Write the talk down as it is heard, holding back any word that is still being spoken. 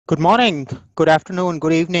Good morning, good afternoon,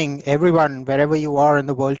 good evening, everyone, wherever you are in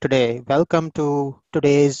the world today. Welcome to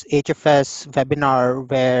today's HFS webinar,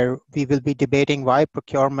 where we will be debating why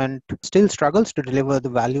procurement still struggles to deliver the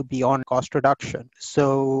value beyond cost reduction.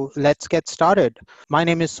 So let's get started. My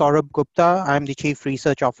name is Saurabh Gupta. I'm the Chief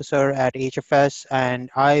Research Officer at HFS, and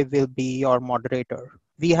I will be your moderator.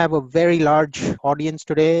 We have a very large audience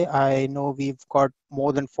today. I know we've got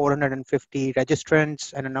more than 450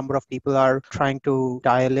 registrants and a number of people are trying to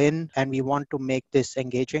dial in, and we want to make this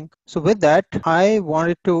engaging. So with that, I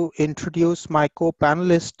wanted to introduce my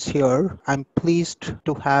co-panelists here. I'm pleased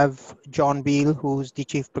to have John Viele, who's the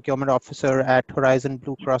Chief Procurement Officer at Horizon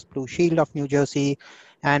Blue Cross Blue Shield of New Jersey,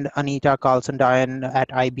 and Anita Karlsson-Dion at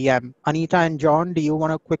IBM. Anita and John, do you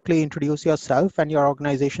want to quickly introduce yourself and your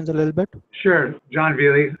organizations a little bit? Sure. John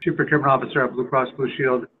Viele, Chief Procurement Officer at Blue Cross Blue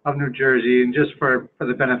Shield of New Jersey. And just for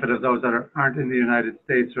the benefit of those that aren't in the United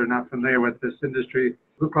States or not familiar with this industry,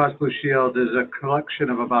 Blue Cross Blue Shield is a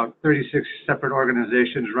collection of about 36 separate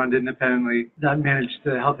organizations run independently that manage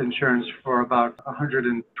the health insurance for about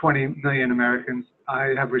 120 million Americans.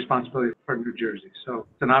 I have responsibility for New Jersey. So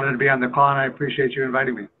it's an honor to be on the call, and I appreciate you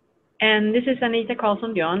inviting me. And this is Anita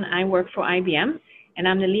Karlsson-Dion. I work for IBM, and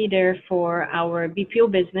I'm the leader for our BPO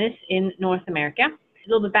business in North America. A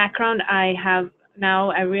little bit of background, I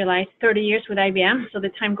realize 30 years with IBM, so the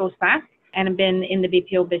time goes fast, and I've been in the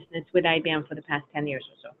BPO business with IBM for the past 10 years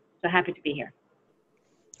or so. So happy to be here.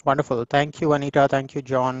 Wonderful. Thank you, Anita. Thank you,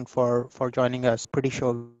 John, for joining us. Pretty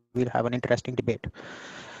sure we'll have an interesting debate.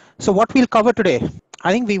 So what we'll cover today,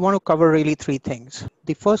 I think we want to cover really three things.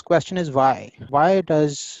 The first question is why? Why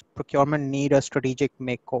does procurement need a strategic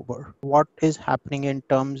makeover? What is happening in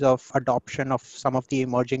terms of adoption of some of the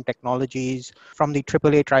emerging technologies, from the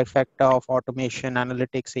Triple-A Trifecta of automation,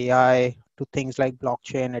 analytics, AI, to things like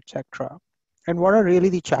blockchain, etc.? And what are really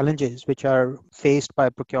the challenges which are faced by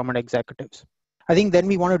procurement executives? I think then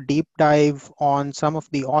we want to deep dive on some of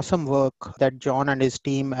the awesome work that John and his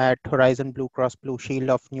team at Horizon Blue Cross Blue Shield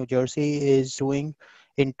of New Jersey is doing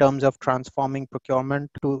in terms of transforming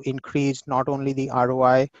procurement to increase not only the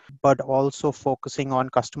ROI, but also focusing on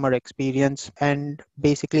customer experience and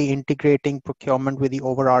basically integrating procurement with the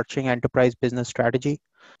overarching enterprise business strategy.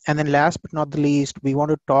 And then last but not the least, we want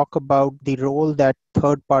to talk about the role that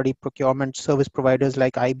third-party procurement service providers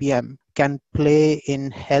like IBM can play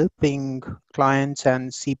in helping clients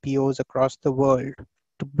and CPOs across the world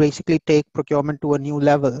to basically take procurement to a new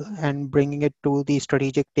level and bringing it to the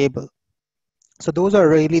strategic table. So those are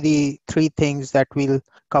really the three things that we'll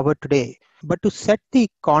cover today. But to set the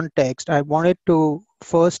context, I wanted to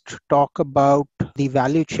first talk about the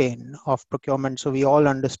value chain of procurement, so we all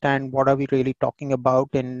understand what are we really talking about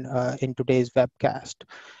in today's webcast.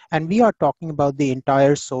 And we are talking about the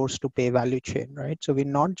entire source to pay value chain, right? So we're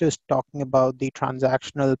not just talking about the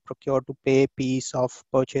transactional procure to pay piece of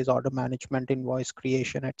purchase order management, invoice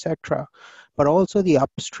creation, etc., but also the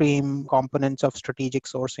upstream components of strategic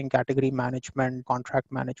sourcing, category management,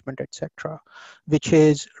 contract management, etc., which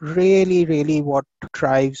is really what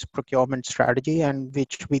drives procurement strategy and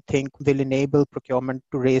which we think will enable procurement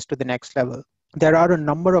to raise to the next level. There are a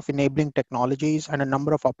number of enabling technologies and a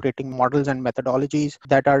number of operating models and methodologies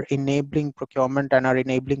that are enabling procurement and are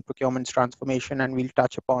enabling procurement's transformation, and we'll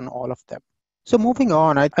touch upon all of them. So moving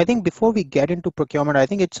on, I think before we get into procurement, I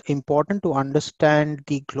think it's important to understand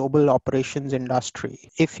the global operations industry.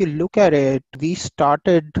 If you look at it,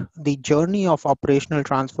 the journey of operational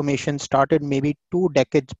transformation started maybe 2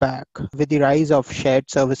 decades back with the rise of shared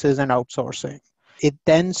services and outsourcing. It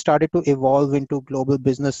then started to evolve into global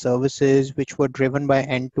business services, which were driven by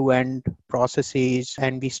end-to-end processes.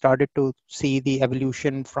 And we started to see the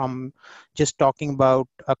evolution from just talking about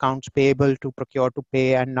accounts payable to procure to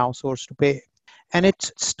pay and now source to pay. And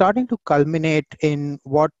it's starting to culminate in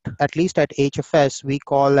what, at least at HFS, we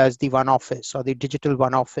call as the one office or the digital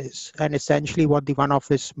one office. And essentially what the one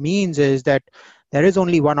office means is that there is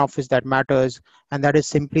only one office that matters, and that is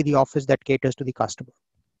simply the office that caters to the customer.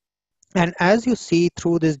 And as you see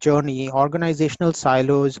through this journey, organizational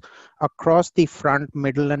silos across the front,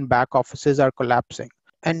 middle, and back offices are collapsing.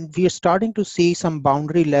 And we are starting to see some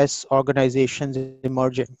boundary-less organizations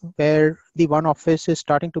emerging, where the one office is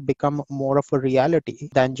starting to become more of a reality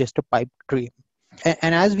than just a pipe dream.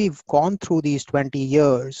 And as we've gone through these 20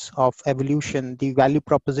 years of evolution, the value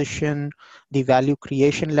proposition, the value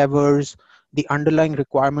creation levers, the underlying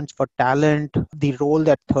requirements for talent, the role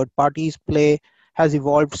that third parties play, has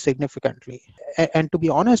evolved significantly. And to be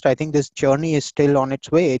honest, I think this journey is still on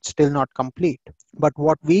its way. It's still not complete. But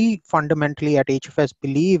what we fundamentally at HFS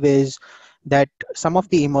believe is that some of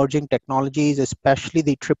the emerging technologies, especially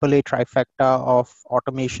the Triple-A Trifecta of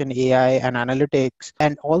automation, AI, and analytics,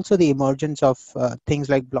 and also the emergence of things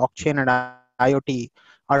like blockchain and IoT,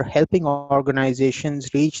 are helping organizations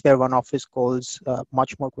reach their one office goals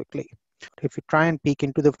much more quickly. If you try and peek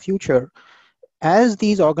into the future, as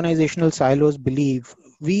these organizational silos believe,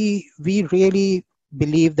 we really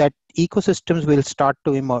believe that ecosystems will start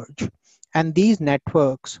to emerge. And these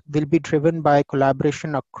networks will be driven by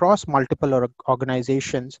collaboration across multiple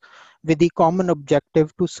organizations with the common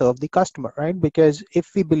objective to serve the customer, right? Because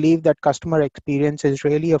if we believe that customer experience is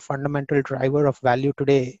really a fundamental driver of value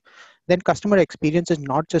today, then customer experience is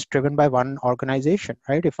not just driven by one organization,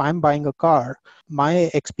 right? If I'm buying a car, my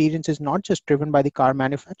experience is not just driven by the car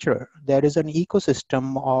manufacturer. There is an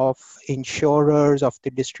ecosystem of insurers, of the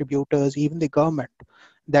distributors, even the government,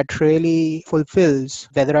 that really fulfills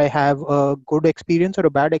whether I have a good experience or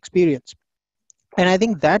a bad experience. And I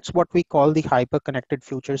think that's what we call the hyper-connected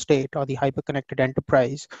future state or the hyper-connected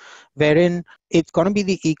enterprise, wherein it's going to be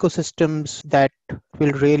the ecosystems that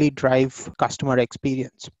will really drive customer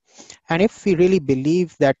experience. And if we really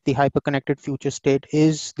believe that the hyper-connected future state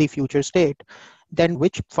is the future state, then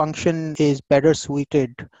which function is better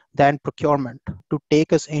suited than procurement to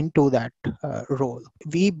take us into that role?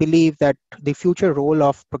 We believe that the future role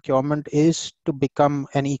of procurement is to become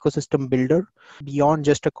an ecosystem builder beyond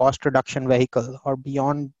just a cost reduction vehicle or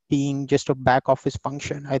beyond being just a back office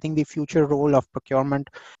function. I think the future role of procurement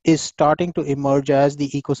is starting to emerge as the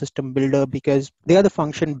ecosystem builder because they are the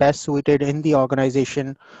function best suited in the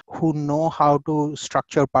organization, who know how to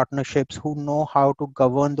structure partnerships, who know how to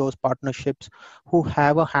govern those partnerships, who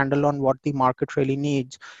have a handle on what the market really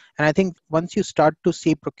needs. And I think once you start to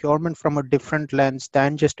see procurement from a different lens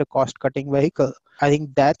than just a cost cutting vehicle, I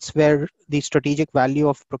think that's where the strategic value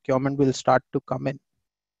of procurement will start to come in.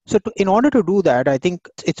 So in order to do that, I think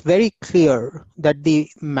it's very clear that the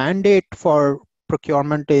mandate for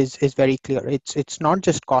procurement is very clear. It's not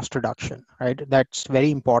just cost reduction, right? That's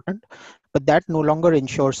very important, but that no longer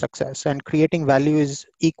ensures success, and creating value is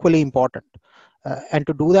equally important. And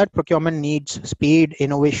to do that, procurement needs speed,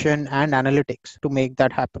 innovation, and analytics to make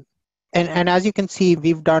that happen. And as you can see,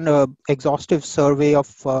 we've done an exhaustive survey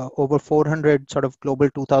of over 400 sort of global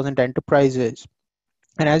 2000 enterprises.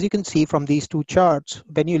 And as you can see from these two charts,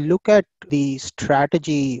 when you look at the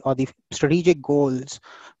strategy or the strategic goals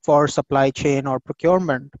for supply chain or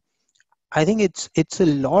procurement, I think it's a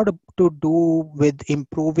lot to do with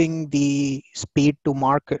improving the speed to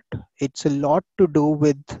market. It's a lot to do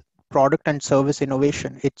with product and service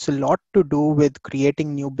innovation. It's a lot to do with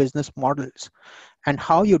creating new business models. And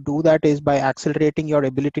how you do that is by accelerating your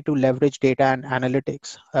ability to leverage data and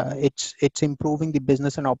analytics. It's improving the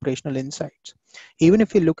business and operational insights. Even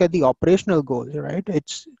if you look at the operational goals, right?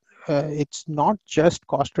 It's not just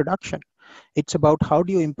cost reduction. It's about how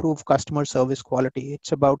do you improve customer service quality.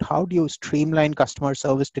 It's about how do you streamline customer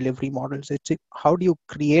service delivery models. It's how do you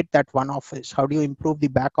create that one office? How do you improve the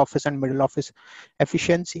back office and middle office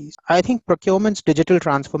efficiencies? I think procurement's digital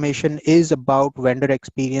transformation is about vendor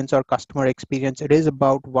experience or customer experience. It is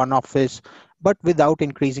about one office, but without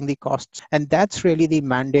increasing the costs. And that's really the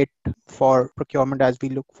mandate for procurement as we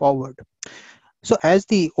look forward. So as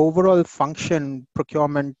the overall function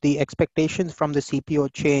procurement, the expectations from the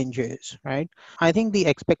CPO changes, right? I think the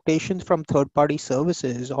expectations from third-party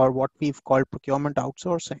services, or what we've called procurement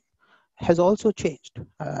outsourcing, has also changed.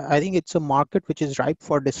 I think it's a market which is ripe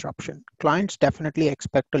for disruption. Clients definitely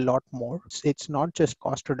expect a lot more. It's not just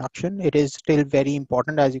cost reduction. It is still very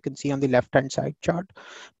important, as you can see on the left-hand side chart.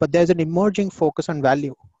 But there's an emerging focus on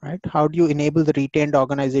value, right? How do you enable the retained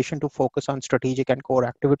organization to focus on strategic and core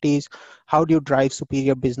activities? How do you drive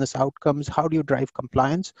superior business outcomes? How do you drive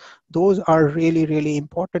compliance? Those are really, really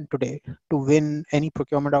important today to win any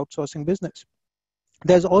procurement outsourcing business.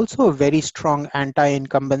 There's also a very strong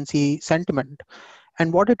anti-incumbency sentiment.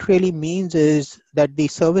 And what it really means is that the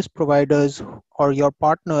service providers or your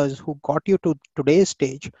partners who got you to today's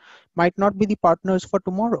stage might not be the partners for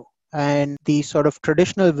tomorrow. And the sort of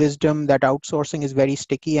traditional wisdom that outsourcing is very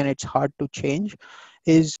sticky and it's hard to change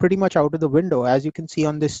is pretty much out of the window. As you can see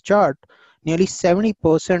on this chart, nearly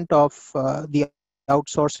 70% of the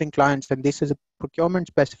outsourcing clients, and this is a procurement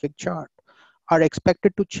specific chart, are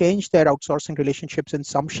expected to change their outsourcing relationships in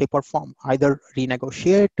some shape or form, either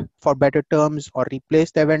renegotiate for better terms or replace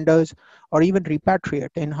their vendors or even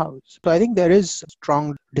repatriate in-house. So I think there is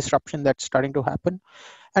strong disruption that's starting to happen.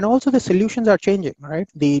 And also the solutions are changing, right?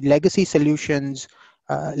 The legacy solutions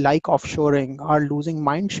like offshoring are losing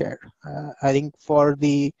mindshare. I think for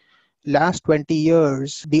the last 20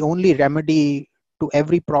 years, the only remedy to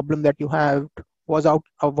every problem that you have was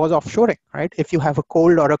offshoring, right? If you have a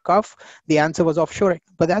cold or a cough, the answer was offshoring.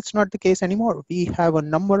 But that's not the case anymore. We have a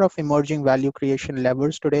number of emerging value creation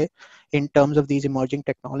levers today in terms of these emerging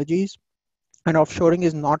technologies, and offshoring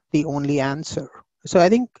is not the only answer. So I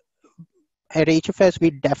think at HFS,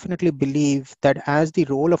 we definitely believe that as the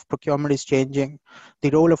role of procurement is changing, the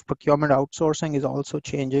role of procurement outsourcing is also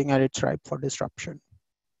changing, and it's ripe for disruption.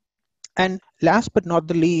 And last but not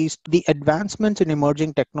the least, the advancements in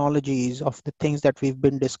emerging technologies of the things that we've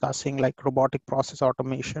been discussing, like robotic process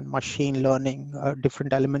automation, machine learning,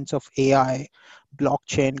 different elements of AI,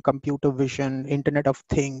 blockchain, computer vision, Internet of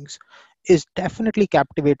Things, is definitely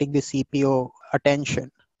captivating the CPO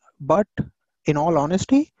attention. But in all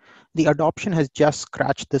honesty, the adoption has just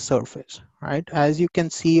scratched the surface, right? As you can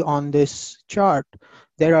see on this chart,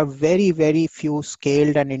 there are very, very few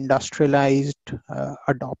scaled and industrialized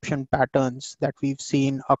adoption patterns that we've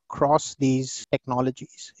seen across these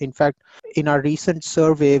technologies. In fact, in our recent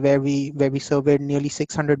survey where we surveyed nearly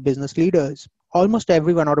 600 business leaders, almost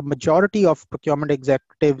everyone or a majority of procurement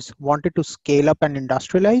executives wanted to scale up and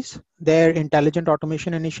industrialize their intelligent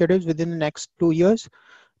automation initiatives within the next 2 years.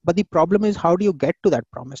 But the problem is, how do you get to that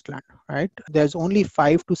promised land, right? There's only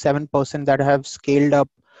 5 to 7% that have scaled up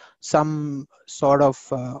some sort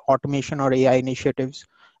of automation or AI initiatives.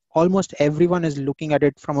 Almost everyone is looking at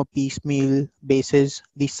it from a piecemeal basis.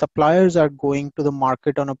 The suppliers are going to the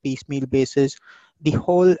market on a piecemeal basis. The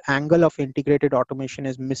whole angle of integrated automation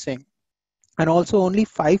is missing. And also only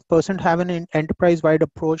 5% have an enterprise-wide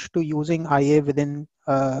approach to using IA within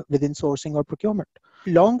sourcing or procurement.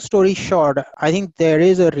 Long story short, I think there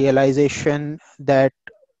is a realization that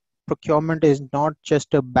procurement is not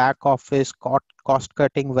just a back office cost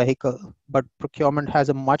cutting vehicle, but procurement has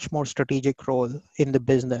a much more strategic role in the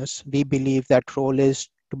business. We believe that role is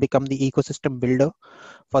to become the ecosystem builder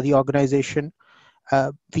for the organization.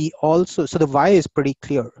 So the why is pretty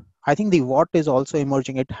clear. I think the what is also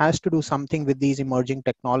emerging. It has to do something with these emerging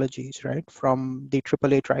technologies, right? From the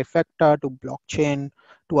Triple-A Trifecta to blockchain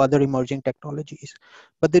to other emerging technologies.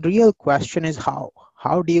 But the real question is how?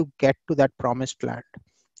 How do you get to that promised land?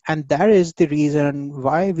 And that is the reason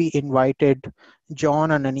why we invited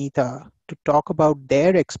John and Anita to talk about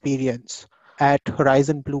their experience at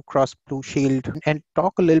Horizon Blue Cross Blue Shield and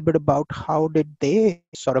talk a little bit about how did they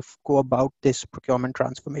sort of go about this procurement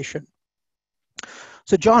transformation.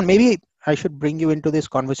 So John, maybe I should bring you into this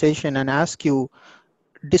conversation and ask you,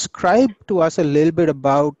 describe to us a little bit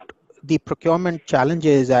about the procurement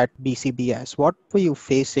challenges at BCBS. What were you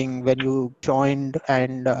facing when you joined,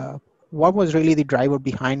 and what was really the driver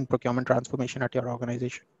behind procurement transformation at your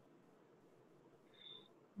organization?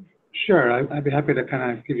 Sure, I'd be happy to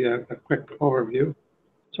kind of give you a quick overview.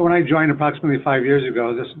 So when I joined approximately 5 years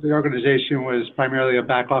ago, the organization was primarily a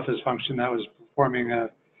back office function that was performing a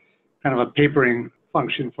kind of a papering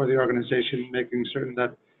function for the organization, making certain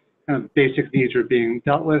that kind of basic needs were being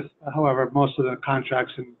dealt with. However, most of the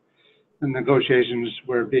contracts and negotiations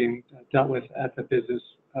were being dealt with at the business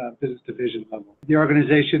division level. The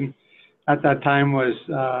organization at that time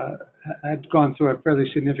had gone through a fairly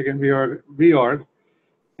significant reorg,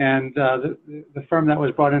 and the firm that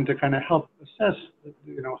was brought in to kind of help assess,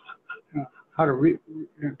 how to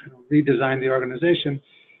redesign the organization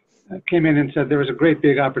came in and said there was a great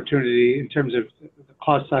big opportunity in terms of the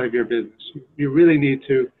cost side of your business. You really need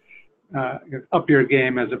to up your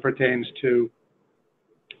game as it pertains to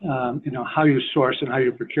how you source and how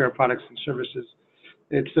you procure products and services.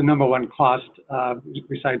 It's the number one cost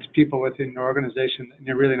besides people within your organization, and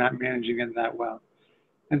you're really not managing it that well.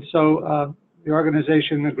 And so the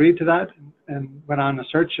organization agreed to that and went on a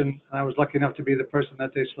search, and I was lucky enough to be the person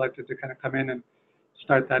that they selected to kind of come in and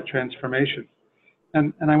start that transformation.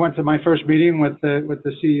 And I went to my first meeting with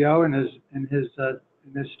the CEO and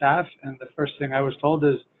his staff, and the first thing I was told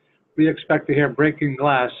is, we expect to hear breaking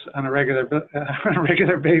glass on a regular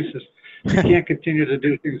basis. We can't continue to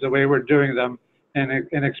do things the way we're doing them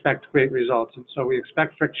and expect great results. And so we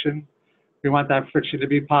expect friction. We want that friction to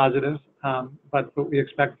be positive, but we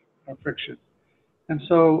expect friction. And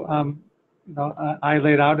so I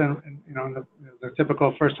laid out, in the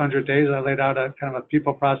typical first 100 days, I laid out a kind of a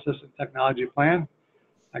people, process, and technology plan.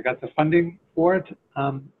 I got the funding for it,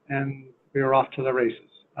 and we were off to the races.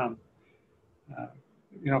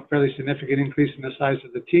 Fairly significant increase in the size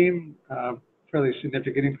of the team, fairly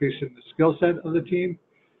significant increase in the skill set of the team,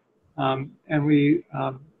 and we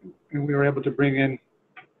were able to bring in,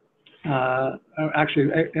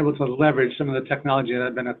 actually able to leverage some of the technology that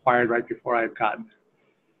had been acquired right before I had gotten there.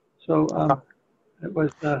 So it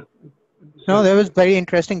was. No, that was very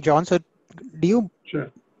interesting, John. So do you? Sure.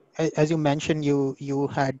 As you mentioned, you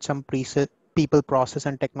had some people, process,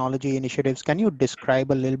 and technology initiatives. Can you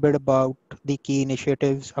describe a little bit about the key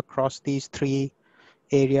initiatives across these three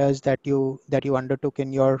areas that you undertook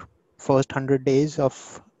in your first 100 days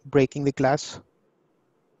of breaking the glass?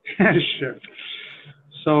 Sure.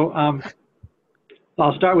 So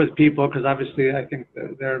I'll start with people, because obviously I think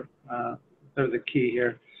they're the key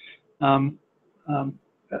here.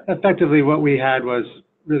 Effectively, what we had was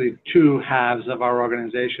really two halves of our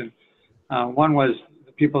organization. One was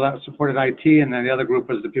the people that supported IT, and then the other group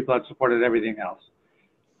was the people that supported everything else.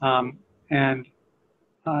 And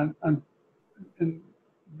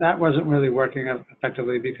that wasn't really working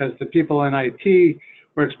effectively, because the people in IT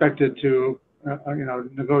were expected to,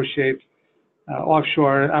 negotiate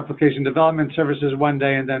offshore application development services one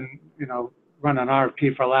day, and then, run an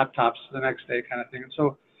RFP for laptops the next day, kind of thing. And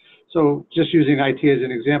so just using IT as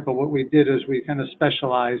an example, what we did is we kind of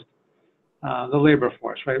specialized the labor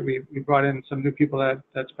force, right? We brought in some new people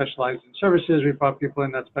that specialized in services. We brought people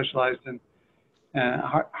in that specialized in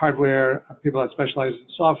hardware, people that specialized in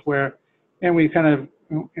software, and we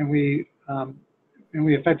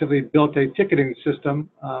effectively built a ticketing system,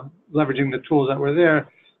 leveraging the tools that were there,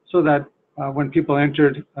 so that when people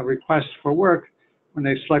entered a request for work, when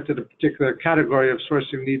they selected a particular category of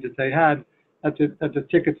sourcing need that they had, that the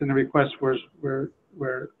tickets and the requests were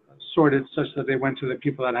sorted such that they went to the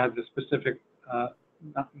people that had the specific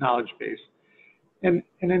knowledge base. And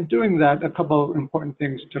in doing that, a couple of important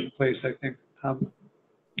things took place, I think.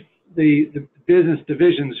 The business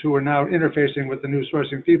divisions who were now interfacing with the new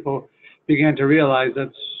sourcing people began to realize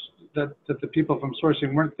that the people from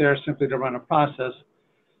sourcing weren't there simply to run a process,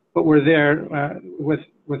 but were there with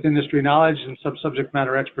industry knowledge and some subject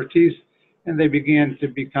matter expertise, and they began to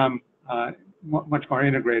become much more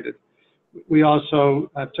integrated. We also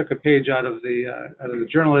took a page out of the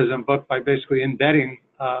journalism book by basically embedding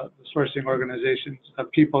the sourcing organizations of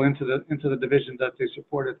people into the divisions that they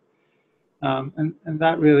supported, and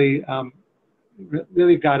that really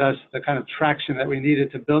got us the kind of traction that we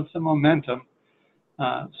needed to build some momentum,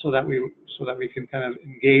 so that we can kind of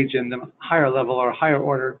engage in the higher level or higher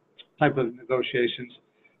order type of negotiations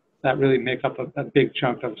that really make up a big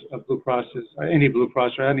chunk of Blue Cross's, or any Blue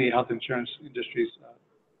Cross or any health insurance industry's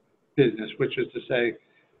business, which is to say,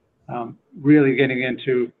 really getting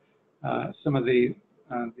into some of the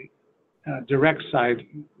direct side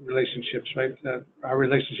relationships, right? Our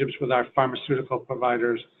relationships with our pharmaceutical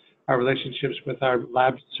providers, our relationships with our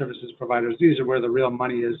lab services providers. These are where the real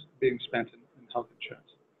money is being spent in health insurance.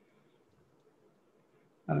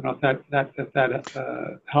 I don't know if that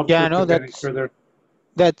helps. Yeah, no, any further.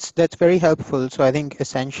 That's very helpful. So I think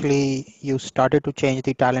essentially you started to change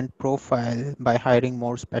the talent profile by hiring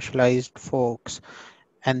more specialized folks,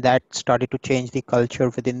 and that started to change the culture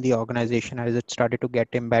within the organization as it started to get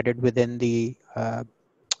embedded within the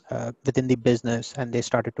business, and they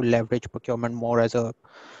started to leverage procurement more as a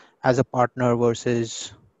partner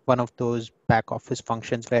versus one of those back office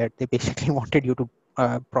functions where they basically wanted you to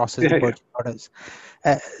process the purchase orders.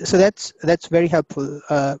 So that's very helpful.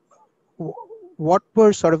 What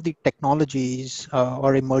were sort of the technologies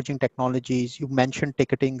or emerging technologies? You mentioned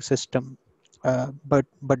ticketing system, but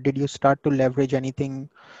did you start to leverage anything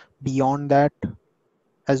beyond that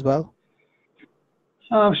as well?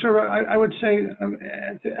 Sure. I would say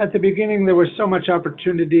at the beginning there was so much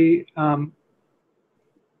opportunity,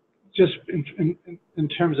 just in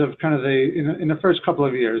terms of kind of in the first couple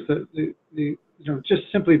of years, just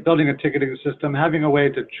simply building a ticketing system, having a way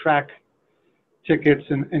to track tickets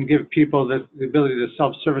and give people the ability to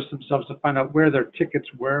self-service themselves to find out where their tickets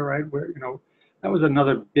were, right? Where, that was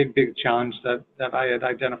another big challenge that I had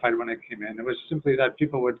identified when I came in. It was simply that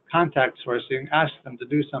people would contact sourcing, ask them to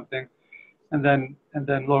do something, and then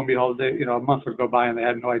lo and behold, a month would go by and they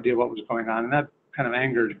had no idea what was going on, and that kind of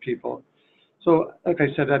angered people. So, like I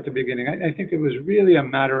said at the beginning, I think it was really a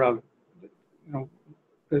matter of,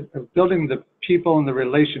 building the people and the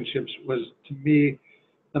relationships was, to me,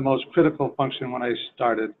 the most critical function when I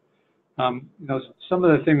started. Some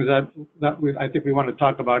of the things that I think we want to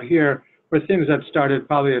talk about here were things that started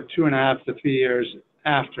probably 2.5 to 3 years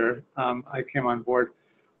after I came on board,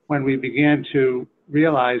 when we began to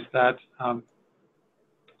realize that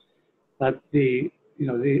the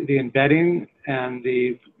embedding and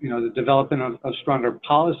the development of stronger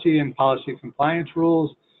policy and policy compliance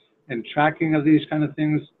rules and tracking of these kind of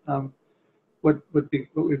things, what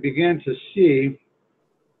we began to see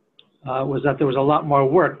was that there was a lot more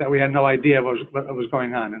work that we had no idea what was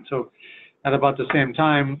going on. And so at about the same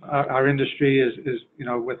time, our industry is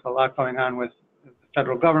with a lot going on with the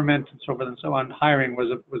federal government and so forth and so on, hiring was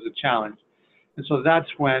a challenge. And so that's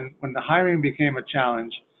when the hiring became a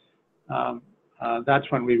challenge, that's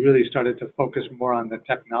when we really started to focus more on the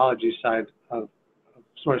technology side of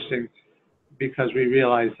sourcing, because we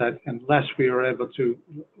realized that unless we were able to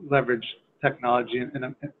leverage technology as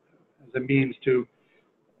a means to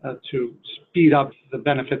speed up the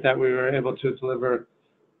benefit that we were able to deliver,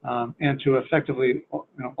 and to effectively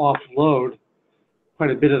offload quite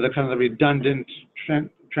a bit of the kind of the redundant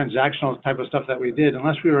transactional type of stuff that we did,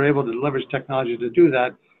 unless we were able to leverage technology to do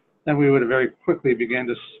that, then we would have very quickly began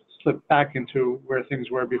to slip back into where things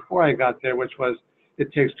were before I got there, which was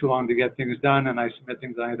it takes too long to get things done, and I submit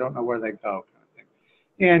things and I don't know where they go, kind of thing.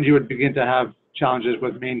 And you would begin to have challenges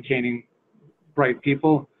with maintaining bright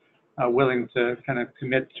people willing to kind of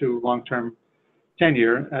commit to long-term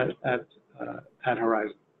tenure at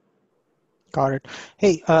Horizon. Got it.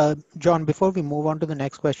 Hey, John, before we move on to the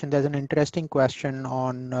next question, there's an interesting question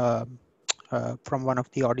on from one of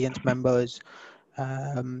the audience members.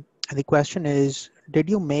 And the question is, did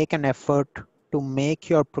you make an effort to make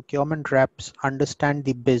your procurement reps understand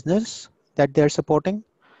the business that they're supporting?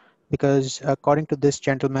 Because according to this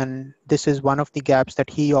gentleman, this is one of the gaps that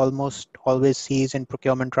he almost always sees in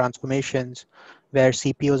procurement transformations, where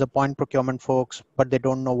CPOs appoint procurement folks, but they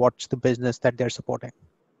don't know what's the business that they're supporting.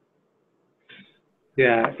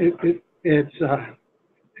 Yeah, it's a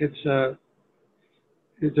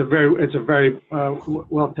very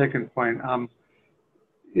well taken point.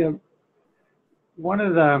 Yeah,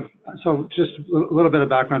 so just a little bit of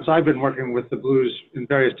background. So I've been working with the Blues in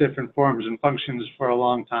various different forms and functions for a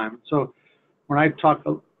long time. So when I talk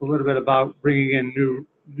a little bit about bringing in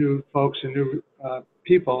new folks and new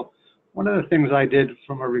people, one of the things I did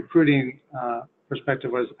from a recruiting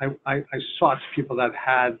perspective was I sought people that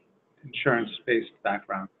had insurance-based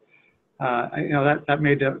background. That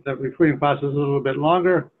made the recruiting process a little bit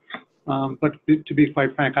longer, but to be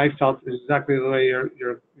quite frank, I felt exactly the way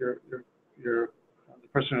the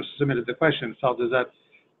person who submitted the question felt, is that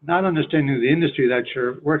not understanding the industry that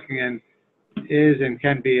you're working in is and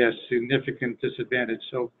can be a significant disadvantage.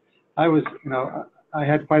 So I was, I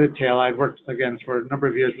had quite a tail. I'd worked again for a number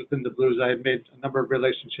of years within the Blues. I had made a number of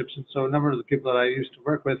relationships, and so a number of the people that I used to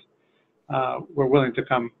work with were willing to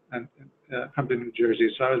come to New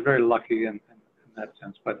Jersey. So I was very lucky in that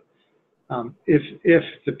sense. But if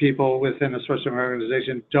the people within a sourcing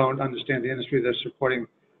organization don't understand the industry they're supporting,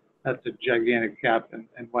 that's a gigantic gap,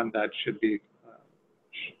 and one that should be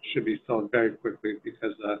filled very quickly,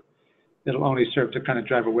 because it'll only serve to kind of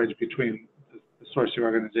drive a wedge between the sourcing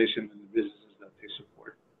organization and the businesses that they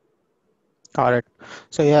support. Got it.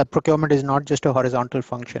 So yeah, procurement is not just a horizontal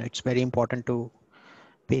function. It's very important to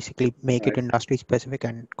basically make it industry specific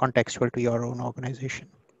and contextual to your own organization.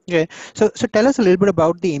 Okay, so tell us a little bit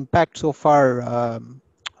about the impact so far,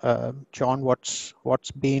 John. What's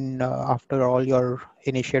been after all your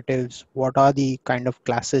initiatives? What are the kind of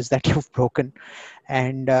classes that you've broken,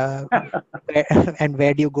 and and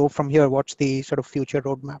where do you go from here? What's the sort of future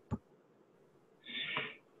roadmap?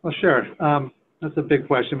 Well, sure. That's a big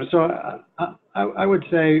question. But so I would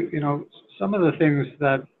say, some of the things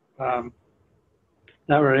that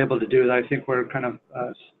we're able to do that I think were kind of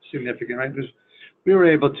significant, right? Because we were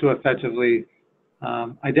able to effectively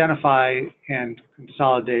identify and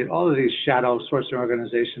consolidate all of these shadow sourcing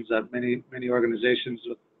organizations that many organizations,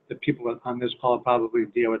 the people on this call probably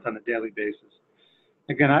deal with on a daily basis.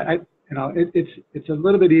 Again, it's a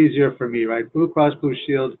little bit easier for me, right? Blue Cross Blue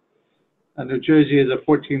Shield, New Jersey is a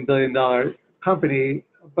 $14 billion company,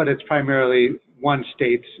 but it's primarily one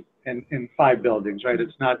state and 5 buildings, right?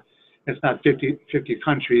 It's not 50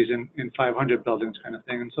 countries in 500 buildings kind of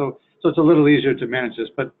thing. And so it's a little easier to manage this,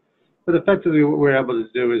 but effectively what we're able to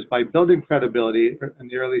do is by building credibility in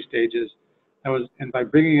the early stages, and by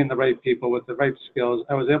bringing in the right people with the right skills,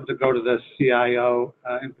 I was able to go to the CIO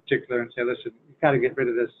in particular and say, listen, you got to get rid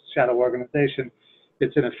of this shadow organization.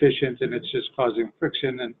 It's inefficient and it's just causing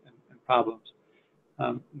friction and problems.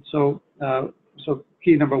 So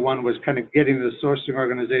key number one was kind of getting the sourcing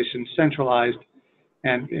organization centralized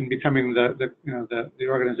and becoming the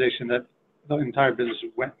organization that the entire business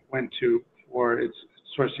went to for its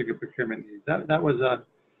sourcing and procurement needs. That was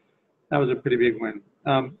a pretty big win.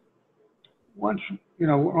 Once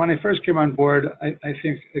when I first came on board, I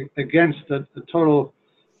think against the total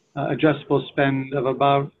adjustable spend of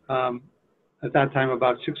about at that time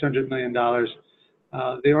about $600 million,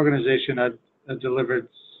 the organization had delivered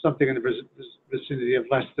something in the vicinity of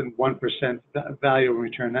less than 1% value in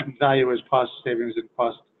return. That value is cost savings and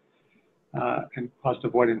cost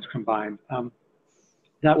avoidance combined.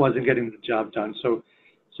 That wasn't getting the job done. So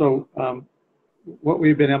what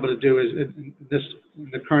we've been able to do is in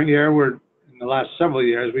the current year, in the last several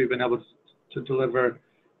years, we've been able to deliver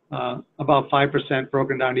about 5%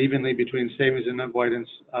 broken down evenly between savings and avoidance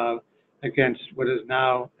against what is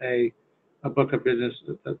now a book of business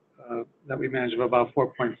that we manage of about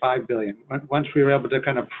 4.5 billion. Once we were able to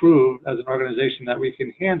kind of prove as an organization that we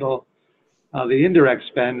can handle the indirect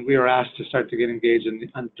spend, we were asked to start to get engaged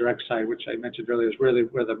on the direct side, which I mentioned earlier is really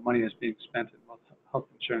where the money is being spent in most health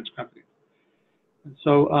insurance companies. And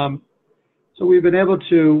so, so we've been able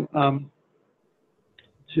to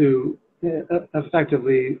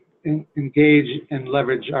effectively engage and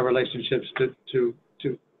leverage our relationships to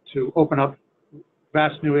open up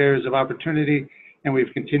vast new areas of opportunity, and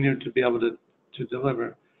we've continued to be able to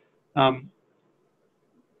deliver.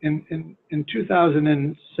 In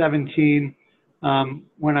 2017,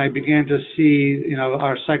 when I began to see,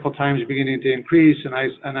 our cycle times beginning to increase, and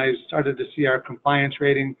I started to see our compliance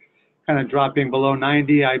rating kind of dropping below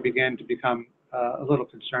 90, I began to become a little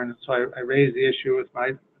concerned. So I raised the issue with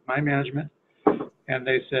my management, and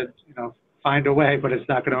they said, find a way, but it's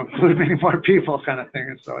not going to include many more people, kind of thing.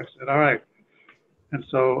 And so I said, all right. And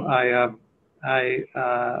so I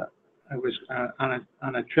was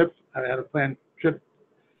on a trip. I had a planned trip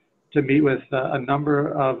to meet with a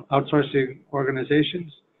number of outsourcing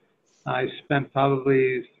organizations. I spent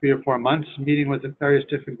probably 3 or 4 months meeting with the various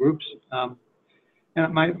different groups.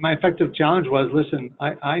 And my effective challenge was, listen,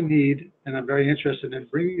 I need, and I'm very interested in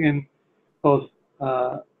bringing in both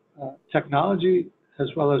technology as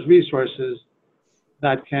well as resources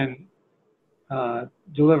that can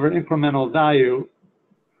deliver incremental value,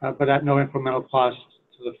 but at no incremental cost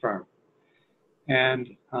to the firm.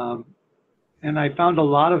 And I found a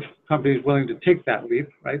lot of companies willing to take that leap,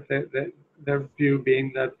 right? Their view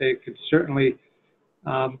being that they could certainly,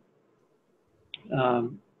 they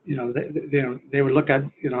would look at,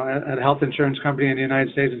 at a health insurance company in the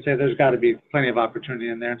United States and say, there's got to be plenty of opportunity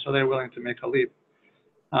in there. And so they're willing to make a leap.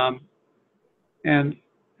 And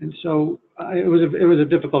so it was a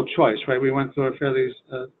difficult choice, right? We went through a fairly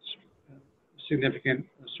significant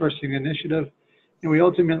sourcing initiative, and we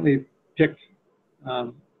ultimately picked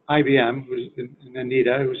IBM, and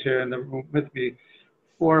Anita, who's here in the room with me,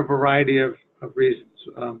 for a variety of reasons.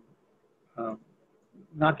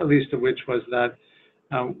 Not the least of which was that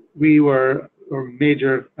we were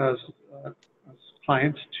major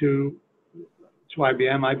clients to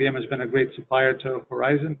IBM. IBM has been a great supplier to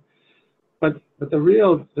Horizon, but the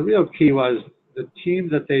real key was the team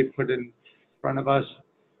that they put in front of us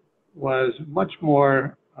was much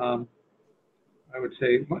more, I would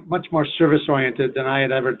say, much more service-oriented than I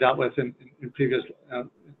had ever dealt with in previous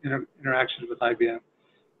interactions with IBM.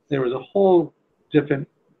 There was a whole different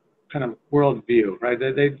kind of worldview, right?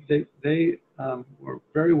 They were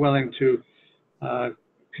very willing to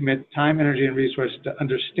commit time, energy, and resources to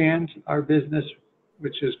understand our business,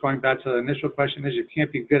 which is going back to the initial question, is you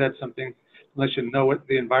can't be good at something unless you know what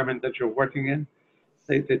the environment that you're working in.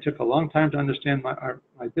 They took a long time to understand my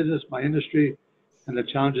business, my industry, and the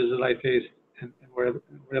challenges that I faced, and we're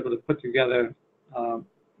able to put together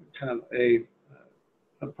kind of a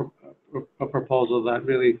proposal that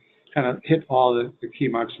really kind of hit all the key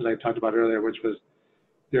marks that I talked about earlier, which was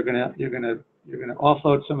you're gonna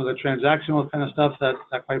offload some of the transactional kind of stuff that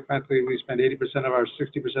quite frankly we spend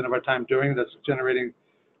 60% of our time doing, that's generating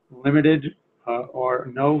limited or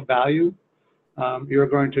no value. You're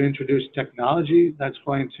going to introduce technology that's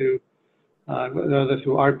going to, whether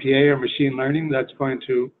through RPA or machine learning, that's going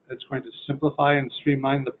to simplify and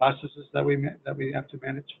streamline the processes that we have to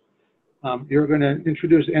manage. You're going to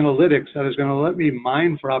introduce analytics that is going to let me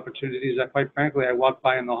mine for opportunities that, quite frankly, I walk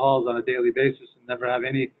by in the halls on a daily basis and never have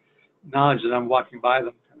any knowledge that I'm walking by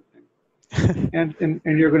them, kind of thing.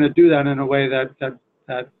 and you're going to do that in a way that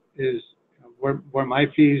is where my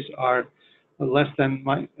fees are less than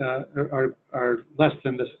are less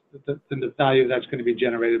than the value that's going to be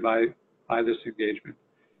generated by this engagement.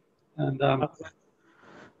 And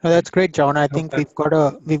that's great, John. I think we've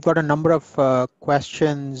got a number of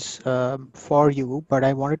questions for you, but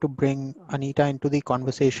I wanted to bring Anita into the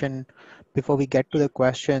conversation before we get to the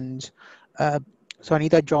questions. So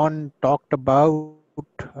Anita, John talked about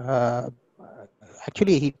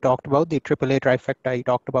actually he talked about the Triple-A Trifecta. He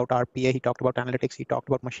talked about RPA. He talked about analytics. He talked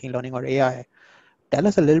about machine learning or AI. Tell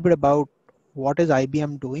us a little bit about what is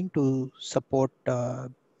IBM doing to support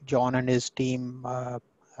John and his team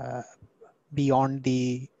beyond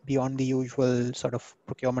the usual sort of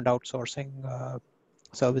procurement outsourcing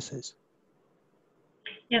services.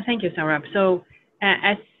 Yeah, thank you, Saurabh. So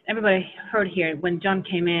as everybody heard here, when John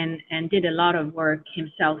came in and did a lot of work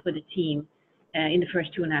himself with the team in the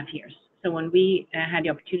first 2.5 years. So when we had the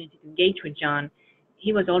opportunity to engage with John,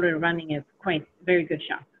 he was already running a very good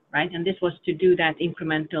shop. right? And this was to do that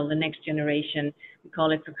incremental, the next generation, we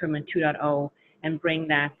call it Procurement 2.0, and bring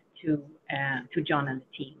that to John and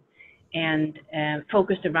the team. And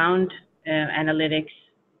focused around analytics,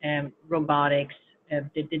 robotics,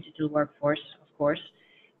 the digital workforce, of course,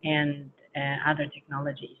 and other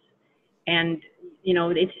technologies. And you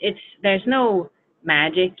know, there's no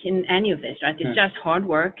magic in any of this, right? It's just hard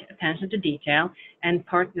work, attention to detail, and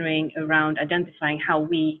partnering around identifying how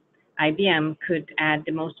we, IBM, could add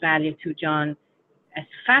the most value to John as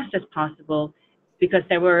fast as possible, because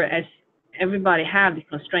there were, as everybody have the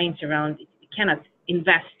constraints around, you cannot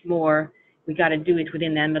invest more. We got to do it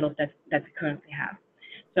within the envelope that we currently have.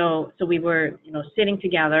 So we were, you know, sitting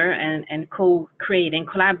together and co-creating,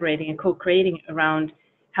 collaborating and co-creating around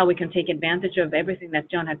how we can take advantage of everything that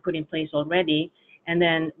John had put in place already, and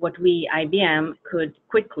then what we, IBM, could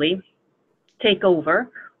quickly take over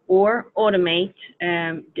or automate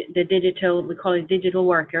the digital, we call it digital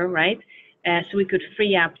worker, right? So we could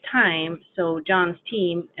free up time so John's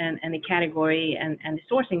team and the category and the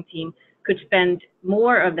sourcing team could spend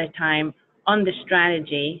more of their time on the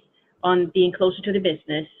strategy, on being closer to the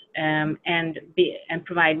business, and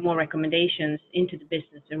provide more recommendations into the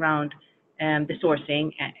business around the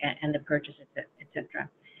sourcing and the purchase, etc.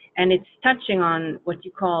 And it's touching on what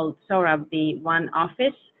you call, Saurabh, the one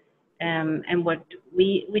office, and what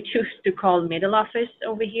we choose to call middle office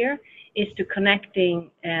over here is to connecting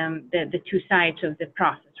the two sides of the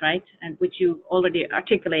process, right? And which you already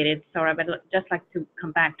articulated, Saurabh, but I'd just like to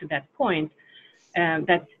come back to that point,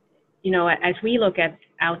 that, you know, as we look at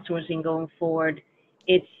outsourcing going forward,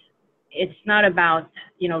 it's not about,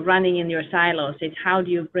 you know, running in your silos. It's how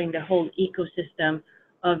do you bring the whole ecosystem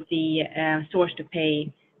of the source to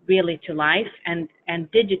pay really to life and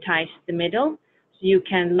digitize the middle, so you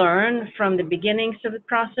can learn from the beginnings of the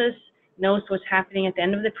process, knows what's happening at the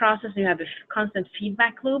end of the process, and you have a constant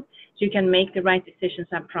feedback loop, so you can make the right decisions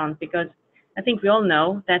up front. Because I think we all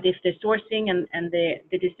know that if the sourcing and the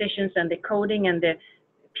decisions and the coding and the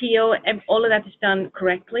PO, all of that is done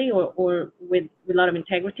correctly or with a lot of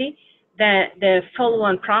integrity, the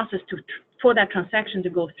follow-on process for that transaction to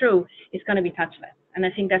go through is going to be touchless. And I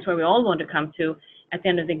think that's where we all want to come to at the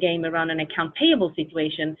end of the game, around an account payable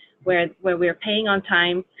situation where we're paying on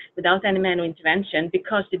time without any manual intervention,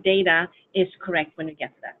 because the data is correct when we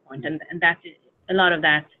get to that point. And that is, a lot of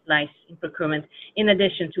that lies in procurement, in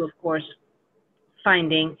addition to, of course,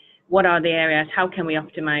 finding what are the areas, how can we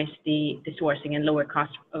optimize the sourcing and lower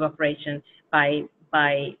cost of operation by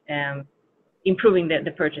improving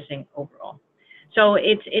the purchasing overall. So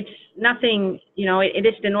it's nothing, you know, it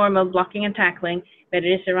is the normal blocking and tackling, but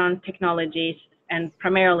it is around technologies and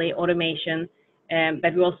primarily automation,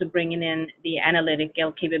 but we're also bringing in the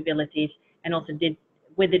analytical capabilities, and also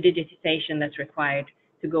with the digitization that's required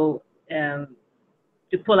to go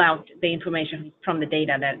to pull out the information from the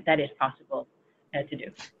data that is possible to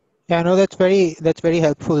do. Yeah, no, that's very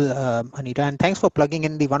helpful, Anita, and thanks for plugging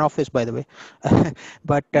in the one office, by the way.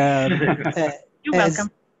 But you're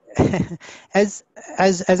welcome. As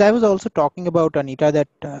I was also talking about, Anita,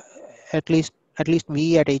 that at least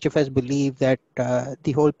we at HFS believe that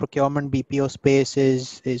the whole procurement BPO space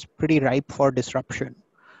is pretty ripe for disruption.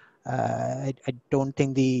 I don't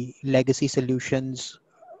think the legacy solutions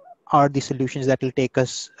are the solutions that will take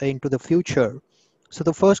us into the future. So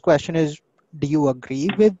the first question is, do you agree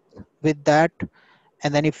with that?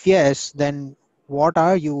 And then if yes, then what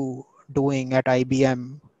are you doing at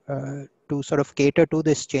IBM to sort of cater to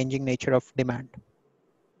this changing nature of demand?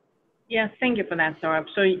 Yes, thank you for that, Saurabh.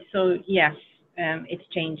 So yes, it's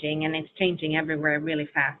changing, and it's changing everywhere really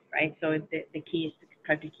fast, right? So the key is to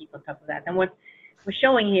try to keep on top of that. And what we're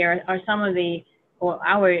showing here are some of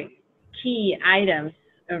our key items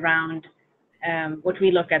around what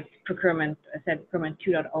we look at procurement. I said Procurement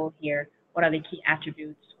 2.0 here. What are the key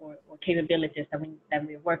attributes or capabilities that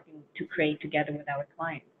we're working to create together with our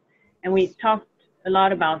clients? And we talked a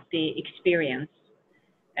lot about the experience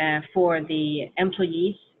for the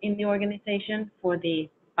employees in the organization, for the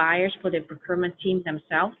buyers, for the procurement team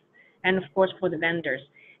themselves, and of course for the vendors.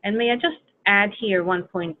 And may I just add here one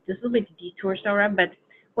point, this is a bit detour, Saurabh, but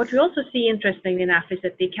what we also see, interestingly enough, is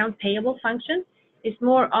that the account payable function is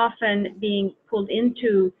more often being pulled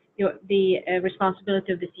into the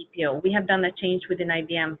responsibility of the CPO. We have done that change within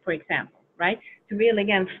IBM, for example, right? To really,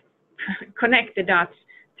 again, connect the dots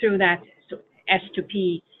through that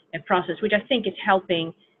S2P process, which I think is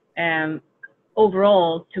helping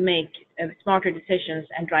overall to make smarter decisions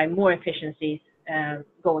and drive more efficiencies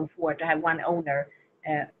going forward, to have one owner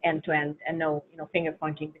end to end and no finger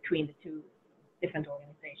pointing between the two different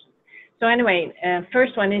organizations. So anyway,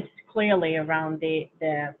 first one is clearly around the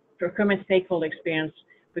procurement stakeholder experience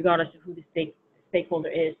regardless of who the stakeholder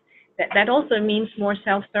is. That also means more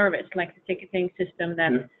self-service, like the ticketing system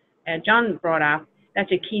that John brought up.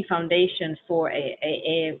 That's a key foundation for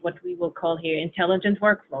what we will call here intelligent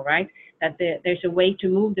workflow, right? That there's a way to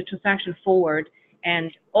move the transaction forward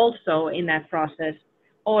and also in that process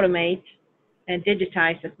automate and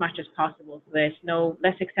digitize as much as possible. So there's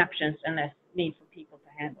less exceptions and less need for people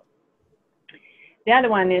to handle. The other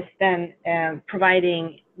one is then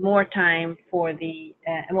providing more time for the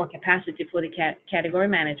more capacity for the category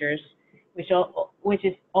managers, which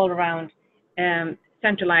is all around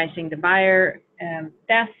centralizing the buyer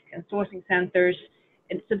desk and sourcing centers.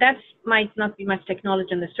 And so that might not be much technology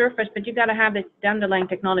on the surface, but you got to have the underlying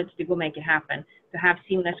technology to go make it happen, to have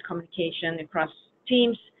seamless communication across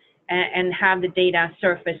teams and have the data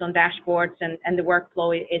surface on dashboards and the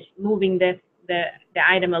workflow is moving the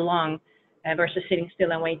item along versus sitting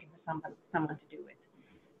still and waiting for someone to do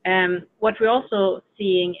it. What we're also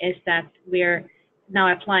seeing is that we're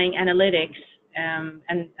now applying analytics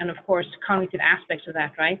and of course cognitive aspects of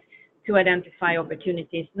that, right, to identify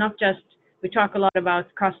opportunities. Not just, we talk a lot about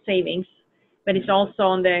cost savings, but it's also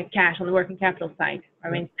on the cash, on the working capital side. I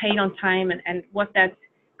mean, paid on time and what that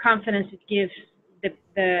confidence it gives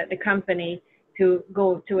the company to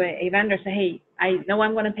go to a vendor and say, hey, I know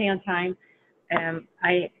I'm going to pay on time.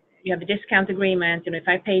 You have a discount agreement, and if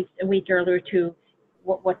I paid a week earlier too,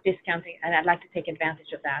 what discounting, and I'd like to take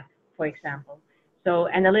advantage of that, for example. So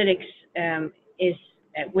analytics is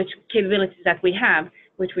which capabilities that we have,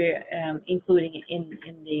 which we're including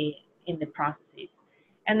in the processes,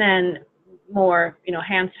 and then more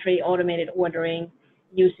hands-free automated ordering,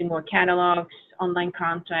 using more catalogs, online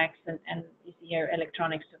contracts, and you see here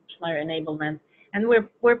electronic supplier enablement. And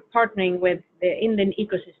we're partnering with in the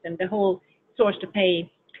ecosystem. The whole source to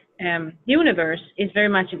pay universe is very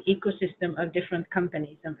much an ecosystem of different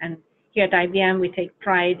companies. And here at IBM, we take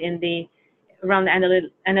pride in around the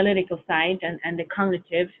analytical side and the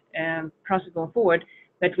cognitive process going forward.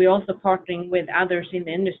 But we're also partnering with others in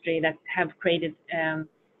the industry that have created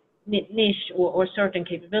niche or certain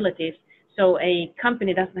capabilities. So a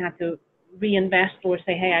company doesn't have to reinvest or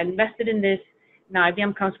say, hey, I invested in this. Now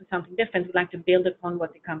IBM comes with something different. We'd like to build upon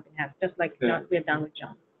what the company has, just like we have done with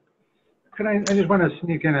John. I just want to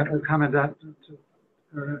sneak in a comment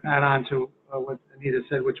or add on to what Anita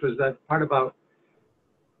said, which was that part about,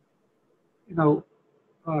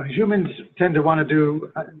 humans tend to want to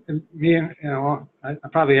do, me and,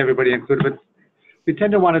 probably everybody included, but we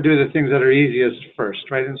tend to want to do the things that are easiest first,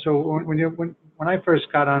 right? And so when I first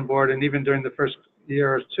got on board, and even during the first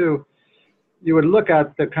year or two, you would look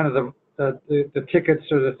at the kind of the tickets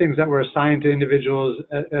or the things that were assigned to individuals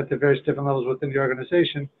at the various different levels within the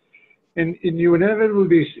organization. And you would inevitably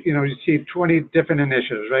be, you see 20 different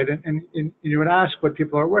initiatives, right? And you would ask what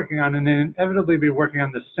people are working on, and then inevitably be working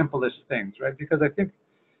on the simplest things, right? Because I think,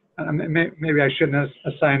 maybe I shouldn't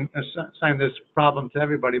assign this problem to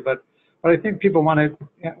everybody, but I think people want to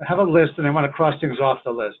have a list and they want to cross things off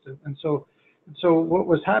the list. And so what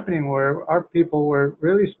was happening were our people were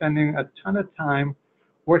really spending a ton of time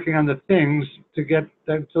working on the things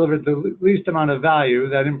that delivered the least amount of value,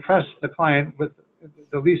 that impressed the client with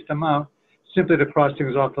the least amount, simply to cross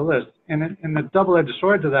things off the list. And the double-edged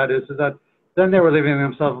sword to that is that then they were leaving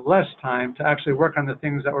themselves less time to actually work on the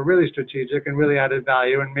things that were really strategic and really added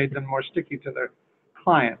value and made them more sticky to their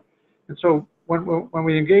client. And so when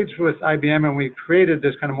we engaged with IBM and we created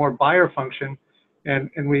this kind of more buyer function,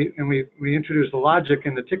 and we introduced the logic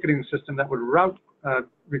in the ticketing system that would route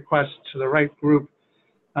requests to the right group,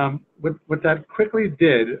 what that quickly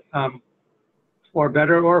did, for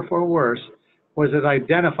better or for worse, was it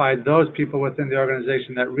identified those people within the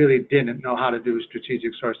organization that really didn't know how to do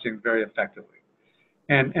strategic sourcing very effectively,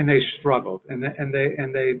 and they struggled, and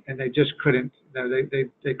they just couldn't,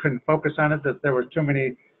 they couldn't focus on it. That there were too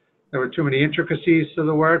many intricacies to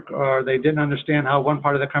the work, or they didn't understand how one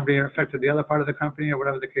part of the company affected the other part of the company, or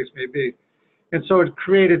whatever the case may be. And so it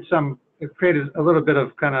created a little bit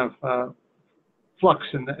of kind of flux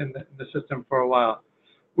in the system for a while.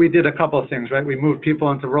 We did a couple of things, right? We moved people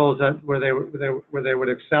into roles where they would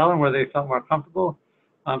excel and where they felt more comfortable.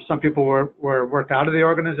 Some people were worked out of the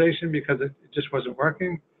organization because it just wasn't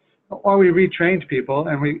working, or we retrained people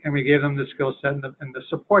and we gave them the skill set and the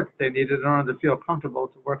support they needed in order to feel comfortable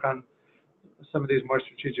to work on some of these more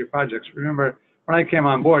strategic projects. Remember, when I came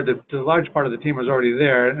on board, the large part of the team was already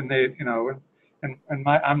there, and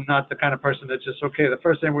I'm not the kind of person that's just, okay, the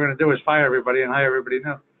first thing we're going to do is fire everybody and hire everybody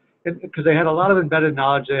new. Because they had a lot of embedded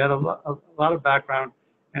knowledge, they had a lot of background,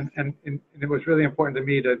 and it was really important to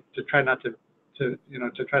me to try not to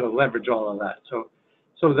try to leverage all of that. So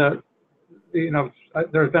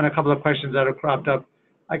there's been a couple of questions that have cropped up.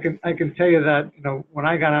 I can tell you that, when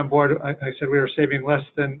I got on board, I said we were saving less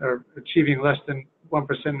than, or achieving less than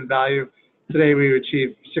 1% in value. Today we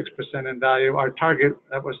achieve 6% in value. Our target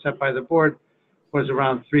that was set by the board was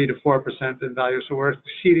around 3 to 4% in value. So we're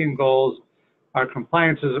exceeding goals. Our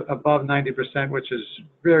compliance is above 90%, which is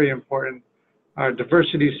very important. Our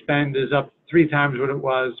diversity spend is up 3 times what it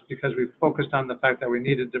was because we focused on the fact that we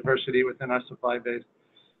needed diversity within our supply base.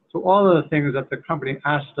 So all of the things that the company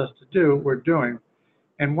asked us to do, we're doing.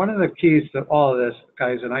 And one of the keys to all of this,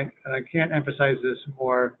 guys, and I can't emphasize this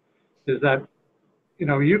more, is that,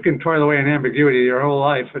 you can toil away in ambiguity your whole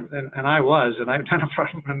life, and I was, and I've done it for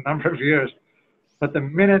a number of years. But the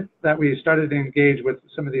minute that we started to engage with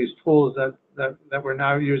some of these tools that we're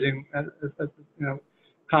now using,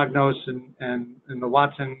 Cognos and the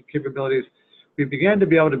Watson capabilities, we began to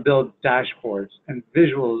be able to build dashboards and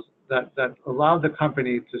visuals that allowed the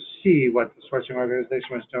company to see what the sourcing organization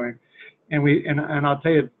was doing. And I'll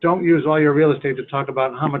tell you, don't use all your real estate to talk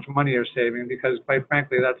about how much money you're saving, because quite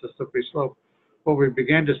frankly, that's a slippery slope. What we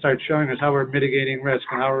began to start showing is how we're mitigating risk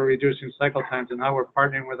and how we're reducing cycle times and how we're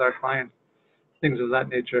partnering with our clients, things of that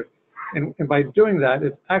nature. And by doing that,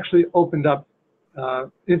 it actually opened up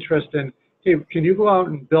interest in, hey, can you go out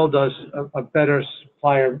and build us a better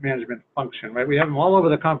supplier management function, right? We have them all over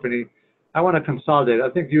the company. I want to consolidate. I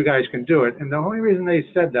think you guys can do it. And the only reason they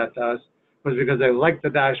said that to us was because they liked the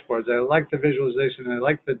dashboards, they liked the visualization, they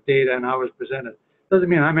liked the data and how it was presented. Doesn't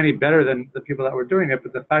mean I'm any better than the people that were doing it,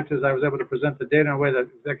 but the fact is I was able to present the data in a way that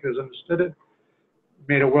executives understood it,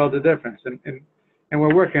 made a world of difference. And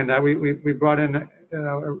we're working on that. We brought in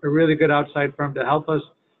a really good outside firm to help us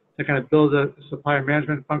to kind of build a supplier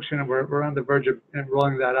management function, and we're on the verge of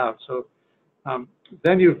rolling that out. So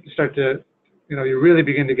then you start to, you really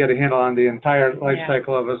begin to get a handle on the entire life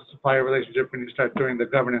cycle of a supplier relationship when you start doing the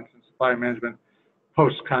governance and supplier management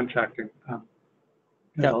post-contracting.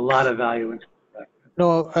 A lot of value in that.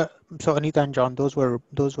 No, so Anita and John, those were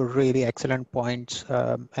really excellent points.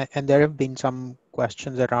 And there have been some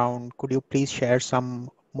questions around, could you please share some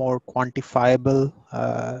more quantifiable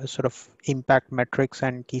sort of impact metrics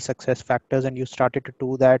and key success factors? And you started to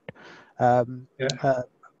do that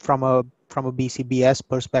from a BCBS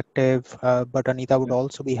perspective, but Anita, would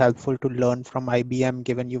also be helpful to learn from IBM,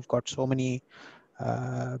 given you've got so many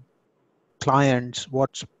clients.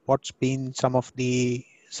 What's been some of the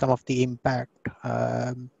impact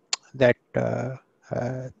that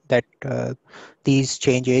these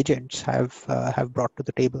change agents have brought to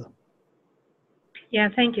the table? Yeah,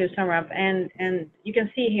 thank you, Saurabh. And you can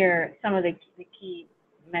see here some of the key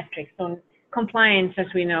metrics. So compliance, as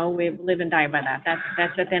we know, we live and die by that.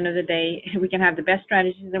 That's at the end of the day. We can have the best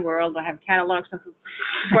strategies in the world, or have catalogs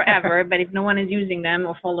forever, but if no one is using them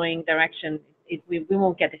or following direction, we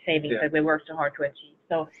won't get the savings that we work so hard to achieve.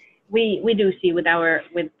 So we do see with our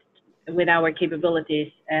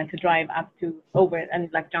capabilities to drive up to over, and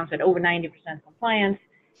like John said, over 90% compliance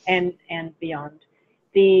and beyond.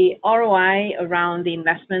 The ROI around the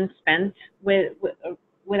investment spent with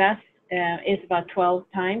us is about 12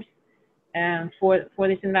 times for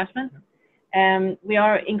this investment. We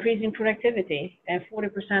are increasing productivity,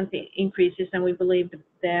 40% increases, and we believe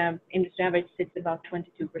the industry average sits about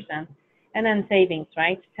 22%. And then savings,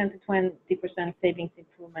 right? 10 to 20% savings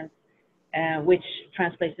improvements, which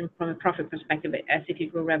translates in from a profit perspective as if you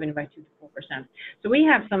grow revenue by 2 to 4%. So we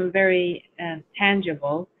have some very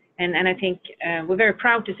tangible, and I think we're very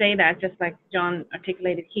proud to say that, just like John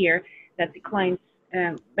articulated here, that the clients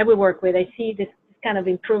that we work with, they see this kind of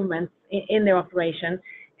improvements in their operation,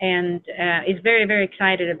 and is very, very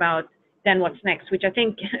excited about then what's next, which I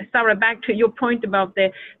think, Saurabh, back to your point about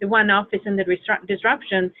the one office and the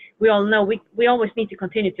disruption, we all know we always need to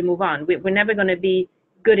continue to move on. We're never going to be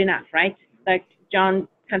good enough, right? Like John,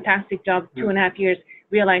 fantastic job, 2.5 years,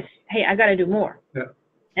 realized, hey, I got to do more. Yeah.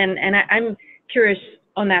 And I'm curious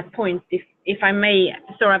on that point, if I may,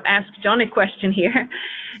 Saurabh, ask John a question here.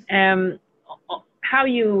 How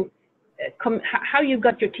you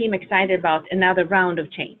got your team excited about another round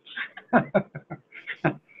of change?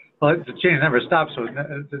 Well, the change never stops, so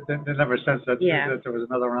it never sense that there was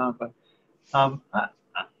another round. But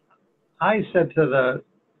I said to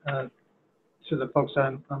the folks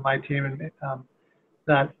on my team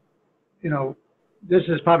that, this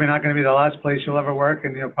is probably not going to be the last place you'll ever work,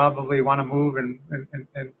 and you'll probably want to move and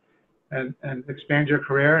expand your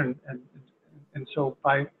career. And so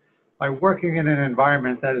by working in an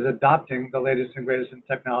environment that is adopting the latest and greatest in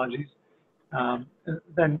technologies,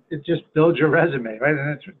 then it just builds your resume, right?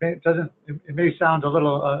 And it may sound a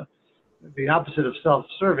little the opposite of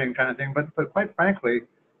self-serving kind of thing, but quite frankly,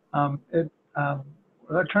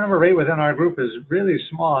 the turnover rate within our group is really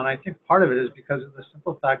small, and I think part of it is because of the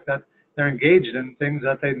simple fact that they're engaged in things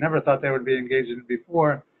that they never thought they would be engaged in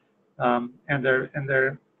before, and they're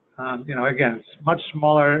you know, again, it's much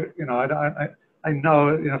smaller. You know, I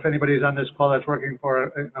know, you know, if anybody's on this call that's working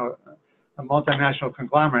for, you know, a multinational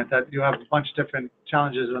conglomerate, that you have a bunch of different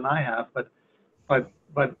challenges than I have, but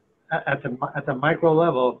at the micro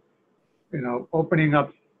level, you know, opening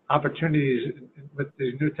up opportunities with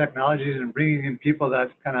these new technologies and bringing in people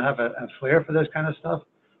that kind of have a flair for this kind of stuff,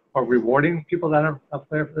 or rewarding people that have a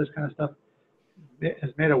flair for this kind of stuff, it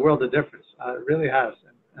has made a world of difference. It really has.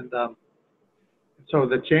 And so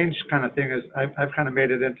the change kind of thing is, I've kind of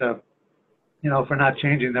made it into, you know, if we're not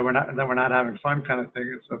changing, then we're not having fun kind of thing.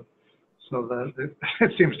 And so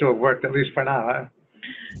it seems to have worked, at least for now.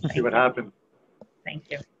 See what happens.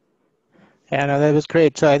 Thank you. Yeah, no, that was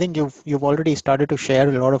great. So I think you've already started to share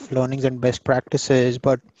a lot of learnings and best practices,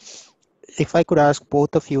 but if I could ask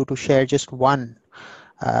both of you to share just one,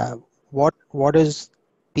 what is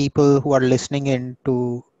people who are listening in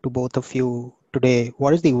to both of you today,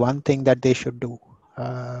 what is the one thing that they should do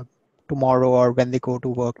tomorrow or when they go to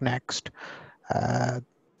work next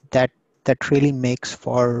that really makes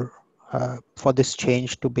for this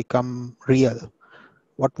change to become real?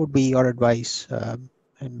 What would be your advice?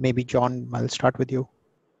 And maybe John, I'll start with you.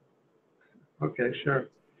 Okay, sure.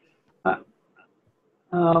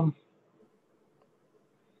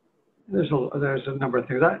 There's a number of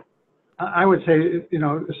things. I would say, you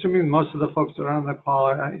know, assuming most of the folks that are on the call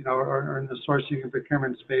are, you know, are in the sourcing and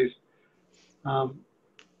procurement space,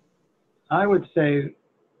 I would say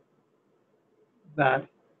that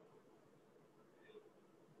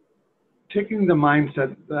taking the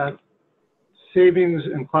mindset that savings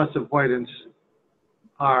and cost avoidance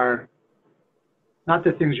are not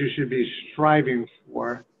the things you should be striving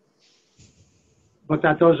for, but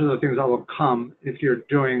that those are the things that will come if you're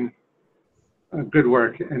doing good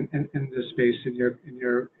work in this space, and you're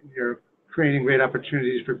creating great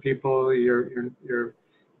opportunities for people. You're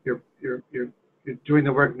doing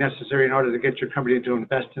the work necessary in order to get your company to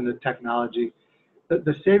invest in the technology.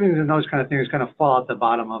 The savings and those kind of things kind of fall at the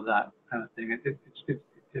bottom of that kind of thing.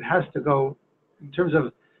 It has to go in terms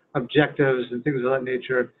of objectives and things of that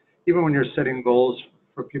nature. Even when you're setting goals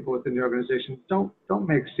for people within the organization, don't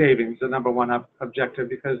make savings the number one objective,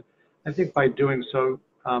 because I think by doing so,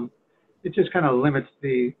 it just kind of limits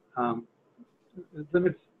the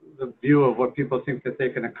view of what people think that they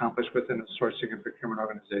can accomplish within a sourcing and procurement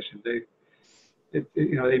organization.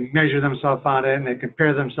 You know, they measure themselves on it, and they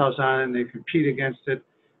compare themselves on it, and they compete against it,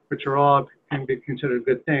 which are all can be considered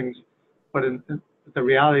good things. But the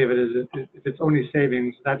reality of it is, if it's only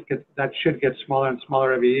savings, that should get smaller and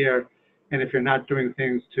smaller every year. And if you're not doing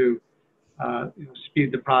things to you know,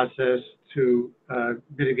 speed the process, to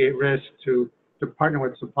mitigate risk, to partner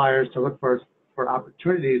with suppliers, to look for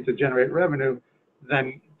opportunities to generate revenue,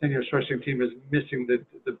 then your sourcing team is missing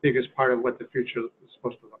the biggest part of what the future is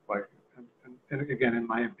supposed to look like. And again, in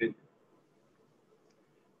my opinion.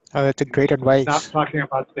 Oh, that's a great advice. Stop talking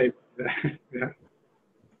about savings. Yeah.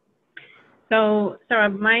 So,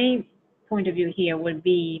 Saurabh, my point of view here would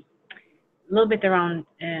be a little bit around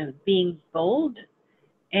being bold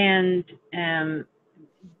and,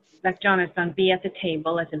 like John has done, be at the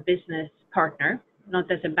table as a business partner, not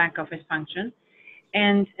as a back office function.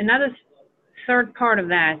 And another third part of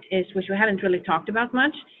that is, which we haven't really talked about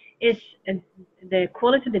much, is the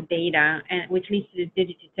quality of the data, which leads to the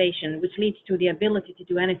digitization, which leads to the ability to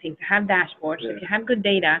do anything, to have dashboards. Yeah. If you have good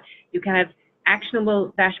data, you can have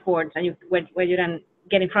actionable dashboards, and where you then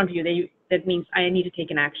get in front of you, that means I need to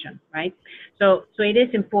take an action, right? So it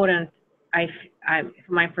is important,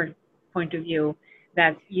 from my point of view,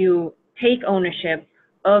 that you take ownership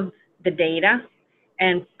of the data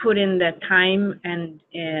and put in the time and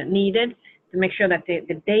needed to make sure that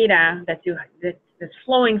the data that's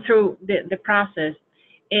flowing through the process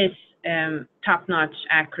is top-notch,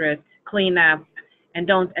 accurate, clean up, and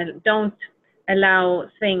don't allow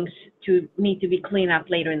things to need to be cleaned up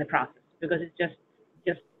later in the process, because it's just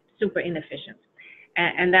super inefficient.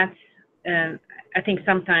 And that's, I think,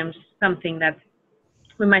 sometimes something that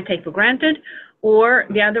we might take for granted, or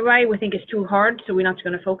the other way, we think it's too hard, so we're not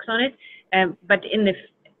going to focus on it. But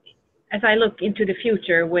as I look into the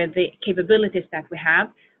future with the capabilities that we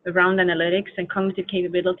have around analytics and cognitive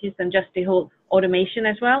capabilities, and just the whole automation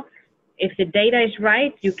as well, if the data is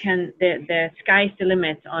right, you can, the sky's the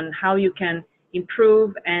limit on how you can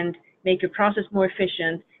improve and make your process more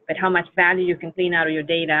efficient, but how much value you can clean out of your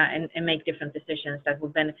data and make different decisions that will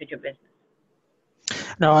benefit your business.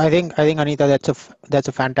 No, I think Anita, that's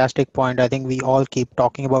a fantastic point. I think we all keep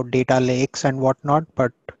talking about data lakes and whatnot,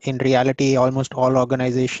 but in reality, almost all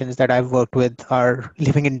organizations that I've worked with are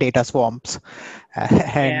living in data swamps,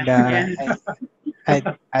 Yeah, and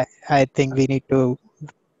yeah. I think we need to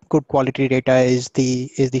good quality data is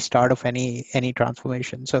the start of any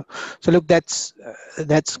transformation. So look, that's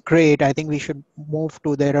great. I think we should move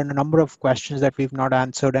to, there are a number of questions that we've not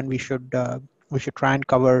answered, and we should try and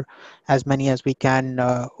cover as many as we can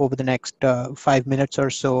over the next 5 minutes or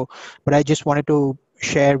so. But I just wanted to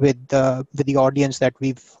share with the audience that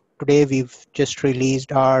we've just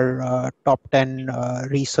released our top 10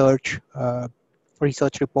 research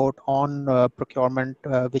report on procurement,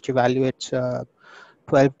 which evaluates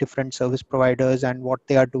 12 different service providers and what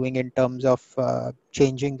they are doing in terms of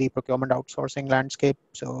changing the procurement outsourcing landscape.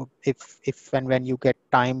 So if and when you get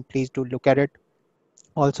time, please do look at it.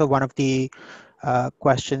 Also, one of the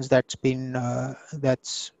questions that's been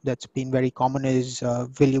very common is,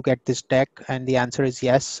 will you get this deck? And the answer is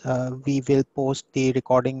yes. We will post the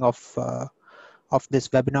recording of this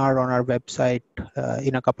webinar on our website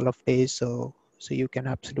in a couple of days, so you can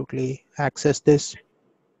absolutely access this.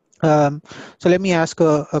 So let me ask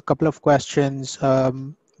a couple of questions.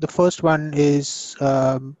 The first one is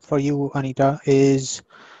for you, Anita. Is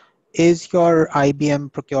your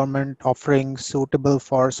IBM procurement offering suitable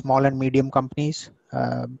for small and medium companies?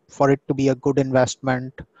 For it to be a good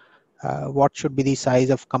investment, what should be the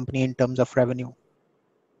size of company in terms of revenue?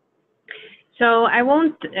 So I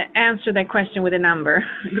won't answer that question with a number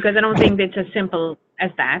because I don't think it's as simple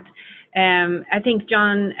as that. I think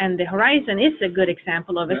John and the Horizon is a good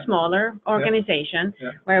example of a smaller organization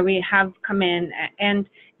where we have come in, and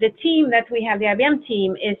the team that we have, the IBM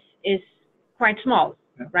team, is quite small,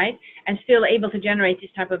 right? And still able to generate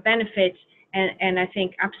this type of benefits, and I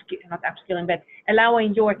think not upskilling, but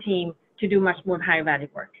allowing your team to do much more higher value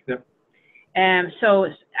work. So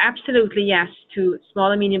absolutely yes to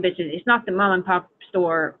small and medium business. It's not the mom and pop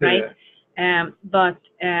store, right? But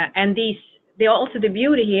and also the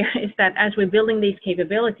beauty here is that as we're building these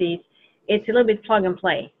capabilities, it's a little bit plug and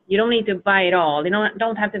play. You don't need to buy it all. You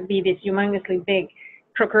don't have to be this humongously big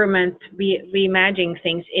procurement reimagining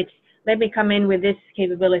things. It's, let me come in with this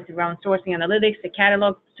capability around sourcing analytics, a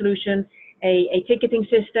catalog solution, a ticketing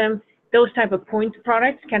system. Those type of point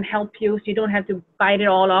products can help you, so you don't have to bite it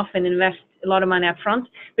all off and invest a lot of money up front.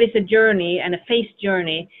 But it's a journey and a phased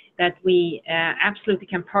journey that we absolutely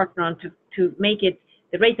can partner on to make it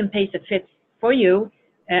the rate and pace that fits for you,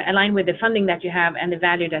 aligned with the funding that you have and the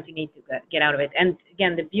value that you need to get out of it. And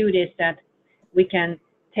again, the beauty is that we can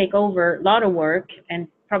take over a lot of work and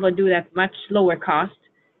probably do that much lower cost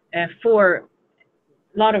for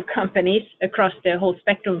a lot of companies across the whole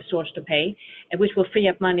spectrum of source to pay, which will free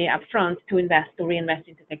up money up front to invest or reinvest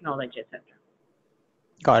into technology, etc.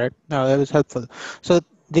 Got it. No, that was helpful. So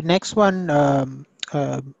the next one,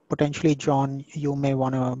 potentially, John, you may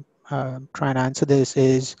want to try and answer this,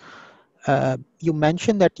 is you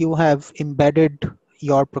mentioned that you have embedded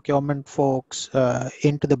your procurement folks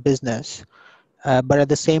into the business, but at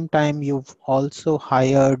the same time, you've also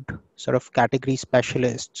hired sort of category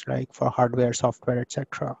specialists, like for hardware, software,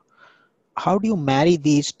 etc. How do you marry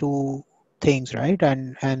these two things, right?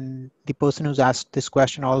 And the person who's asked this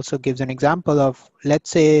question also gives an example of, let's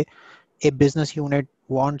say, a business unit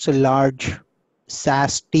wants a large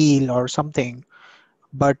SaaS deal or something,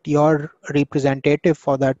 but your representative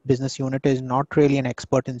for that business unit is not really an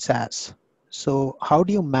expert in SaaS. So how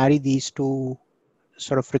do you marry these two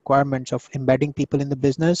sort of requirements of embedding people in the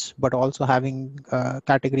business, but also having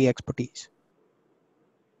category expertise?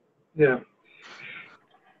 Yeah.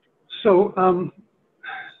 So,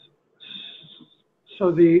 so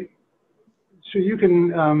you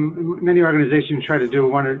can, many organizations try to do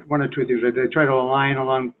one or two things, right? They try to align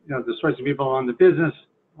along, the sourcing people along the business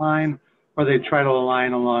line, or they try to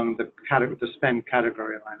align along the spend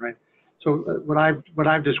category line, right? So what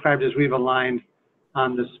I've described is we've aligned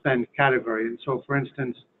on the spend category. And so, for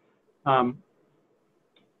instance,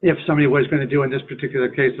 if somebody was going to do, in this particular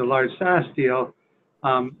case, a large SaaS deal,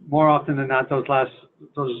 more often than not,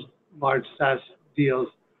 those large SaaS deals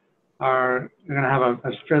are going to have a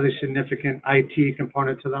fairly significant IT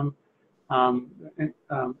component to them.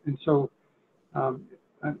 And so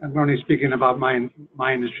I'm only speaking about my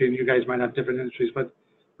industry, and you guys might have different industries, but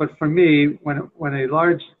for me, when a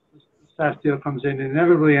large SaaS deal comes in, it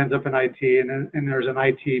inevitably ends up in IT, and there's an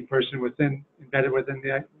IT person embedded within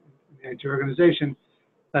the IT organization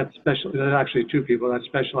that's there's actually two people that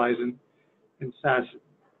specialize in SaaS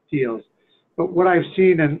deals. But what I've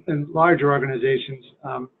seen in larger organizations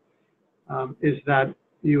is that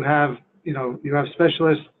you have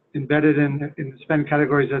specialists embedded in the spend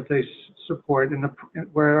categories that they support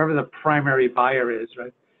wherever the primary buyer is,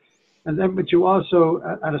 right? And then, but you also,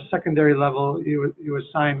 at a secondary level, you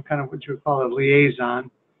assign kind of what you would call a liaison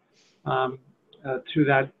to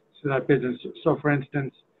that business. So, for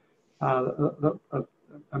instance,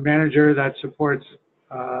 a manager that supports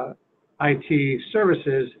IT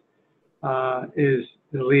services is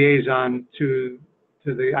the liaison to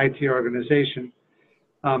the IT organization.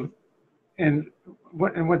 And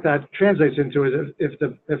what that translates into is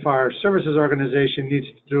if our services organization needs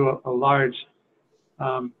to do a large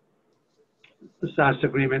SaaS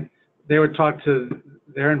agreement, they would talk to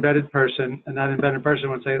their embedded person, and that embedded person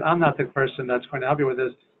would say, I'm not the person that's going to help you with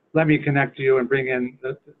this. Let me connect you and bring in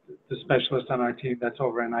the specialist on our team that's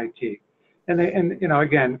over in IT. And you know,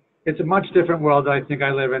 again, it's a much different world that I think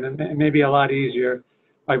I live in, and maybe a lot easier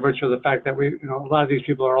by virtue of the fact that a lot of these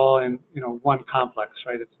people are all in, one complex,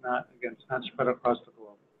 right? It's not, again, it's not spread across the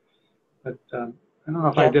globe. But I don't know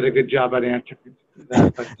if I did a good job at answering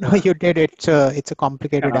that. But, no, you did. It's a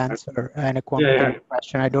complicated answer and a complicated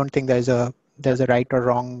question. I don't think there's a right or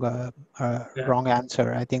wrong wrong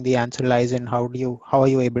answer. I think the answer lies in how are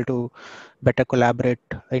you able to better collaborate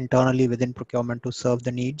internally within procurement to serve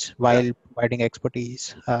the needs while providing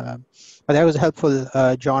expertise. But that was helpful,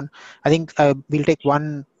 John. I think we'll take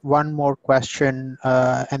one more question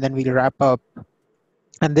and then we'll wrap up.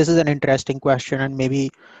 And this is an interesting question, and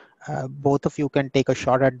maybe both of you can take a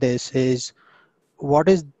shot at this. Is what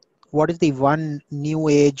is the one new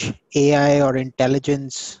age AI or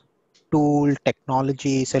intelligence tool,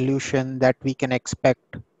 technology, solution that we can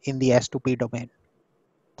expect in the S2P domain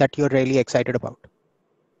that you're really excited about?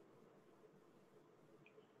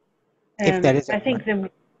 If there is I think there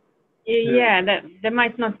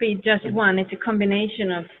might not be just one. It's a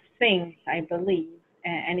combination of things, I believe,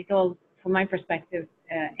 and it all, from my perspective,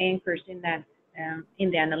 anchors in that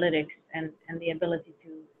in the analytics and the ability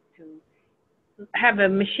to have a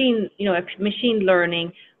machine, a machine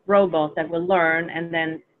learning robot that will learn and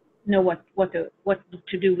then know what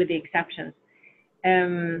to do with the exceptions.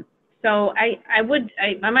 So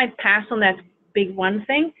I might pass on that big one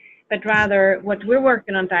thing, but rather what we're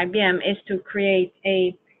working on at IBM is to create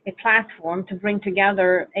a platform to bring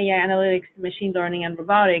together AI analytics, machine learning, and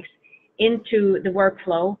robotics into the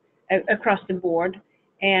workflow across the board,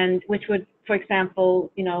 and which would, for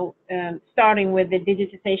example, starting with the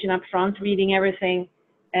digitization up front, reading everything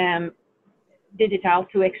digital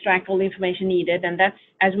to extract all the information needed. And that's,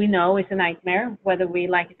 as we know, is a nightmare, whether we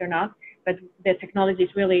like it or not. But the technology is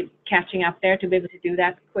really catching up there to be able to do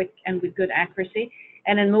that quick and with good accuracy.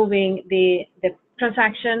 And then moving the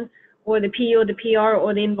transaction or the PO, the PR,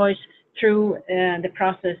 or the invoice through the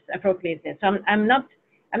process appropriately. So I'm not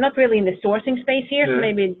really in the sourcing space here. So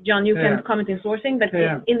maybe, John, you can comment in sourcing. But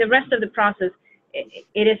in the rest of the process,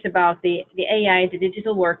 it is about the AI, the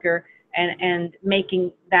digital worker, and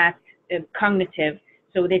making that cognitive,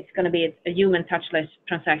 so that it's going to be a human touchless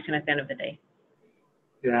transaction at the end of the day.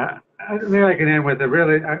 Yeah, maybe I can end with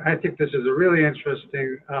I think this is a really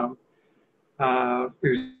interesting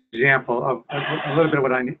example of a little bit of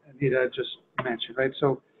what Anita just mentioned, right?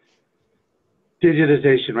 So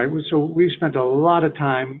digitization, right? So we've spent a lot of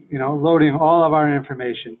time, loading all of our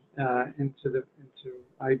information into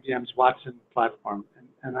IBM's Watson platform,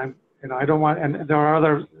 and I don't want, and there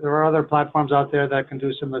are other platforms out there that can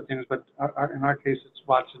do similar things, but in our case, it's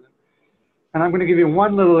Watson. And I'm going to give you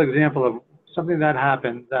one little example of something that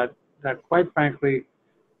happened that quite frankly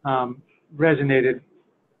resonated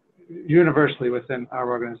universally within our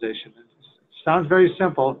organization. It sounds very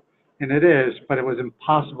simple, and it is, but it was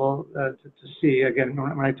impossible to see. Again,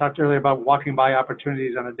 when I talked earlier about walking by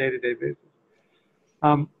opportunities on a day-to-day basis.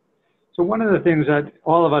 So one of the things that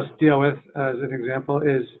all of us deal with, as an example,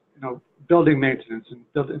 is building maintenance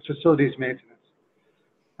and facilities maintenance.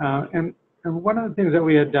 And one of the things that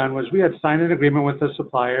we had done was we had signed an agreement with the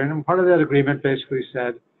supplier, and part of that agreement basically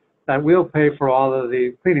said that we'll pay for all of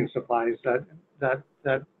the cleaning supplies that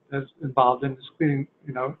is involved in this cleaning,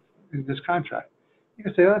 in this contract. You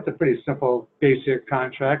can say, oh, that's a pretty simple, basic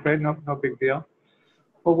contract, right? No big deal.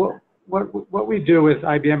 Well, what we do with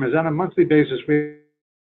IBM is on a monthly basis, we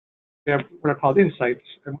have what are called insights,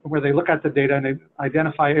 where they look at the data and they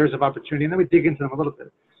identify areas of opportunity, and then we dig into them a little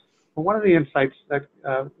bit. Well, one of the insights that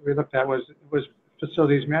we looked at was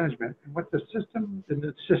facilities management, and what the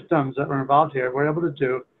systems that were involved here were able to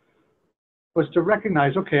do was to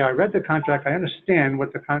recognize, okay, I read the contract, I understand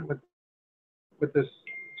what this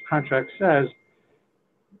contract says,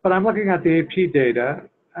 but I'm looking at the AP data,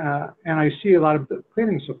 and I see a lot of the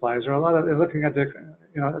cleaning supplies, or looking at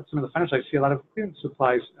some of the financials, I see a lot of cleaning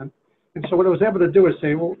supplies, And so what I was able to do is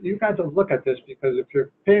say, well, you got to look at this, because if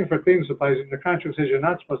you're paying for cleaning supplies and the contract says you're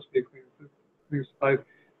not supposed to be cleaning supplies,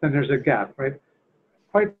 then there's a gap, right?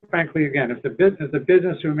 Quite frankly, again, if the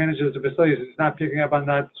business who manages the facilities is not picking up on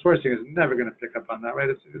that, sourcing is never going to pick up on that, right?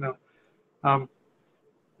 It's,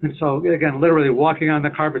 and so again, literally walking on the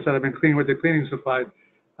carpets that have been cleaned with the cleaning supplies,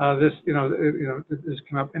 this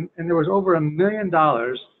came up, and there was over $1 million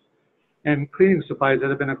and cleaning supplies that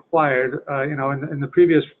have been acquired, in the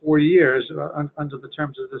previous 4 years under the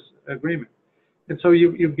terms of this agreement. And so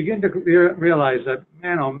you begin to realize that,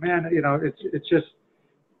 man, oh man, it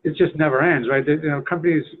just never ends, right?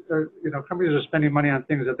 Companies are spending money on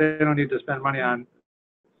things that they don't need to spend money on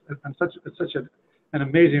at such an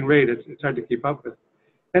amazing rate. It's hard to keep up with.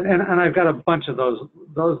 And I've got a bunch of those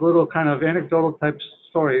little kind of anecdotal type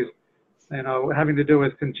stories, having to do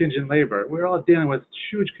with contingent labor. We're all dealing with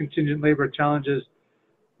huge contingent labor challenges.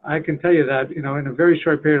 I can tell you that, in a very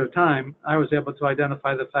short period of time, I was able to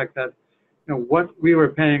identify the fact that, what we were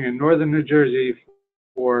paying in northern New Jersey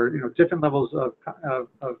for, different levels of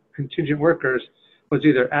contingent workers was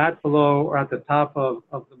either at, below, or at the top of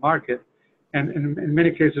the market. And in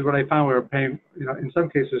many cases, what I found, we were paying, in some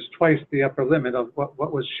cases, twice the upper limit of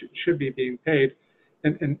what should be being paid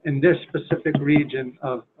in this specific region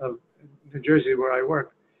of New Jersey where I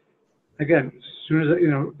work. Again, as soon as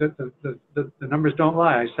the numbers don't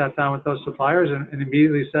lie, I sat down with those suppliers and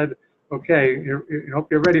immediately said, okay,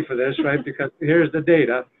 hope you're ready for this, right? Because here's the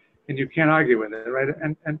data, and you can't argue with it, right?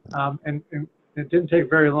 And it didn't take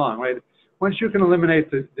very long, right? Once you can eliminate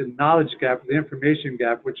the knowledge gap, the information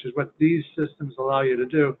gap, which is what these systems allow you to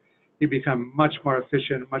do, you become much more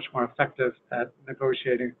efficient, much more effective at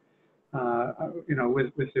negotiating,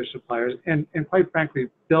 with your suppliers, and quite frankly,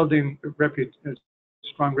 building a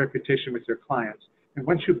strong reputation with your clients. And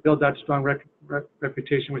once you build that strong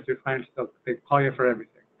reputation with your clients, they call you for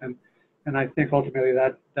everything. And I think ultimately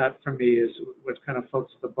that for me is what kind of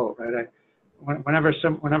floats the boat, right?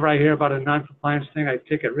 Whenever I hear about a non-compliance thing, I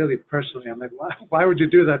take it really personally. I'm like, why would you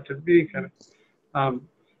do that to me?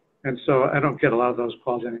 And so I don't get a lot of those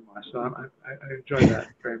calls anymore. So I enjoy that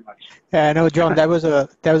very much. Yeah, no, John, that was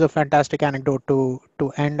a fantastic anecdote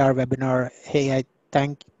to end our webinar. Hey, I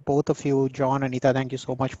thank both of you, John, Anita. Thank you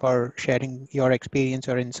so much for sharing your experience,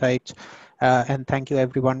 your insights, and thank you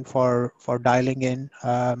everyone for dialing in.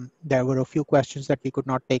 There were a few questions that we could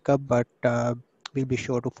not take up, but we'll be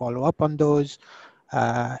sure to follow up on those.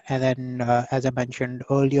 And then, as I mentioned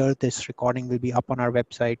earlier, this recording will be up on our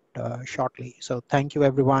website shortly. So thank you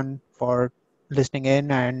everyone for listening in,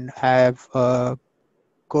 and have a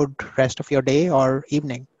good rest of your day or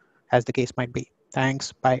evening, as the case might be.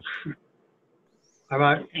 Thanks. Bye.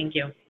 Bye-bye. Thank you.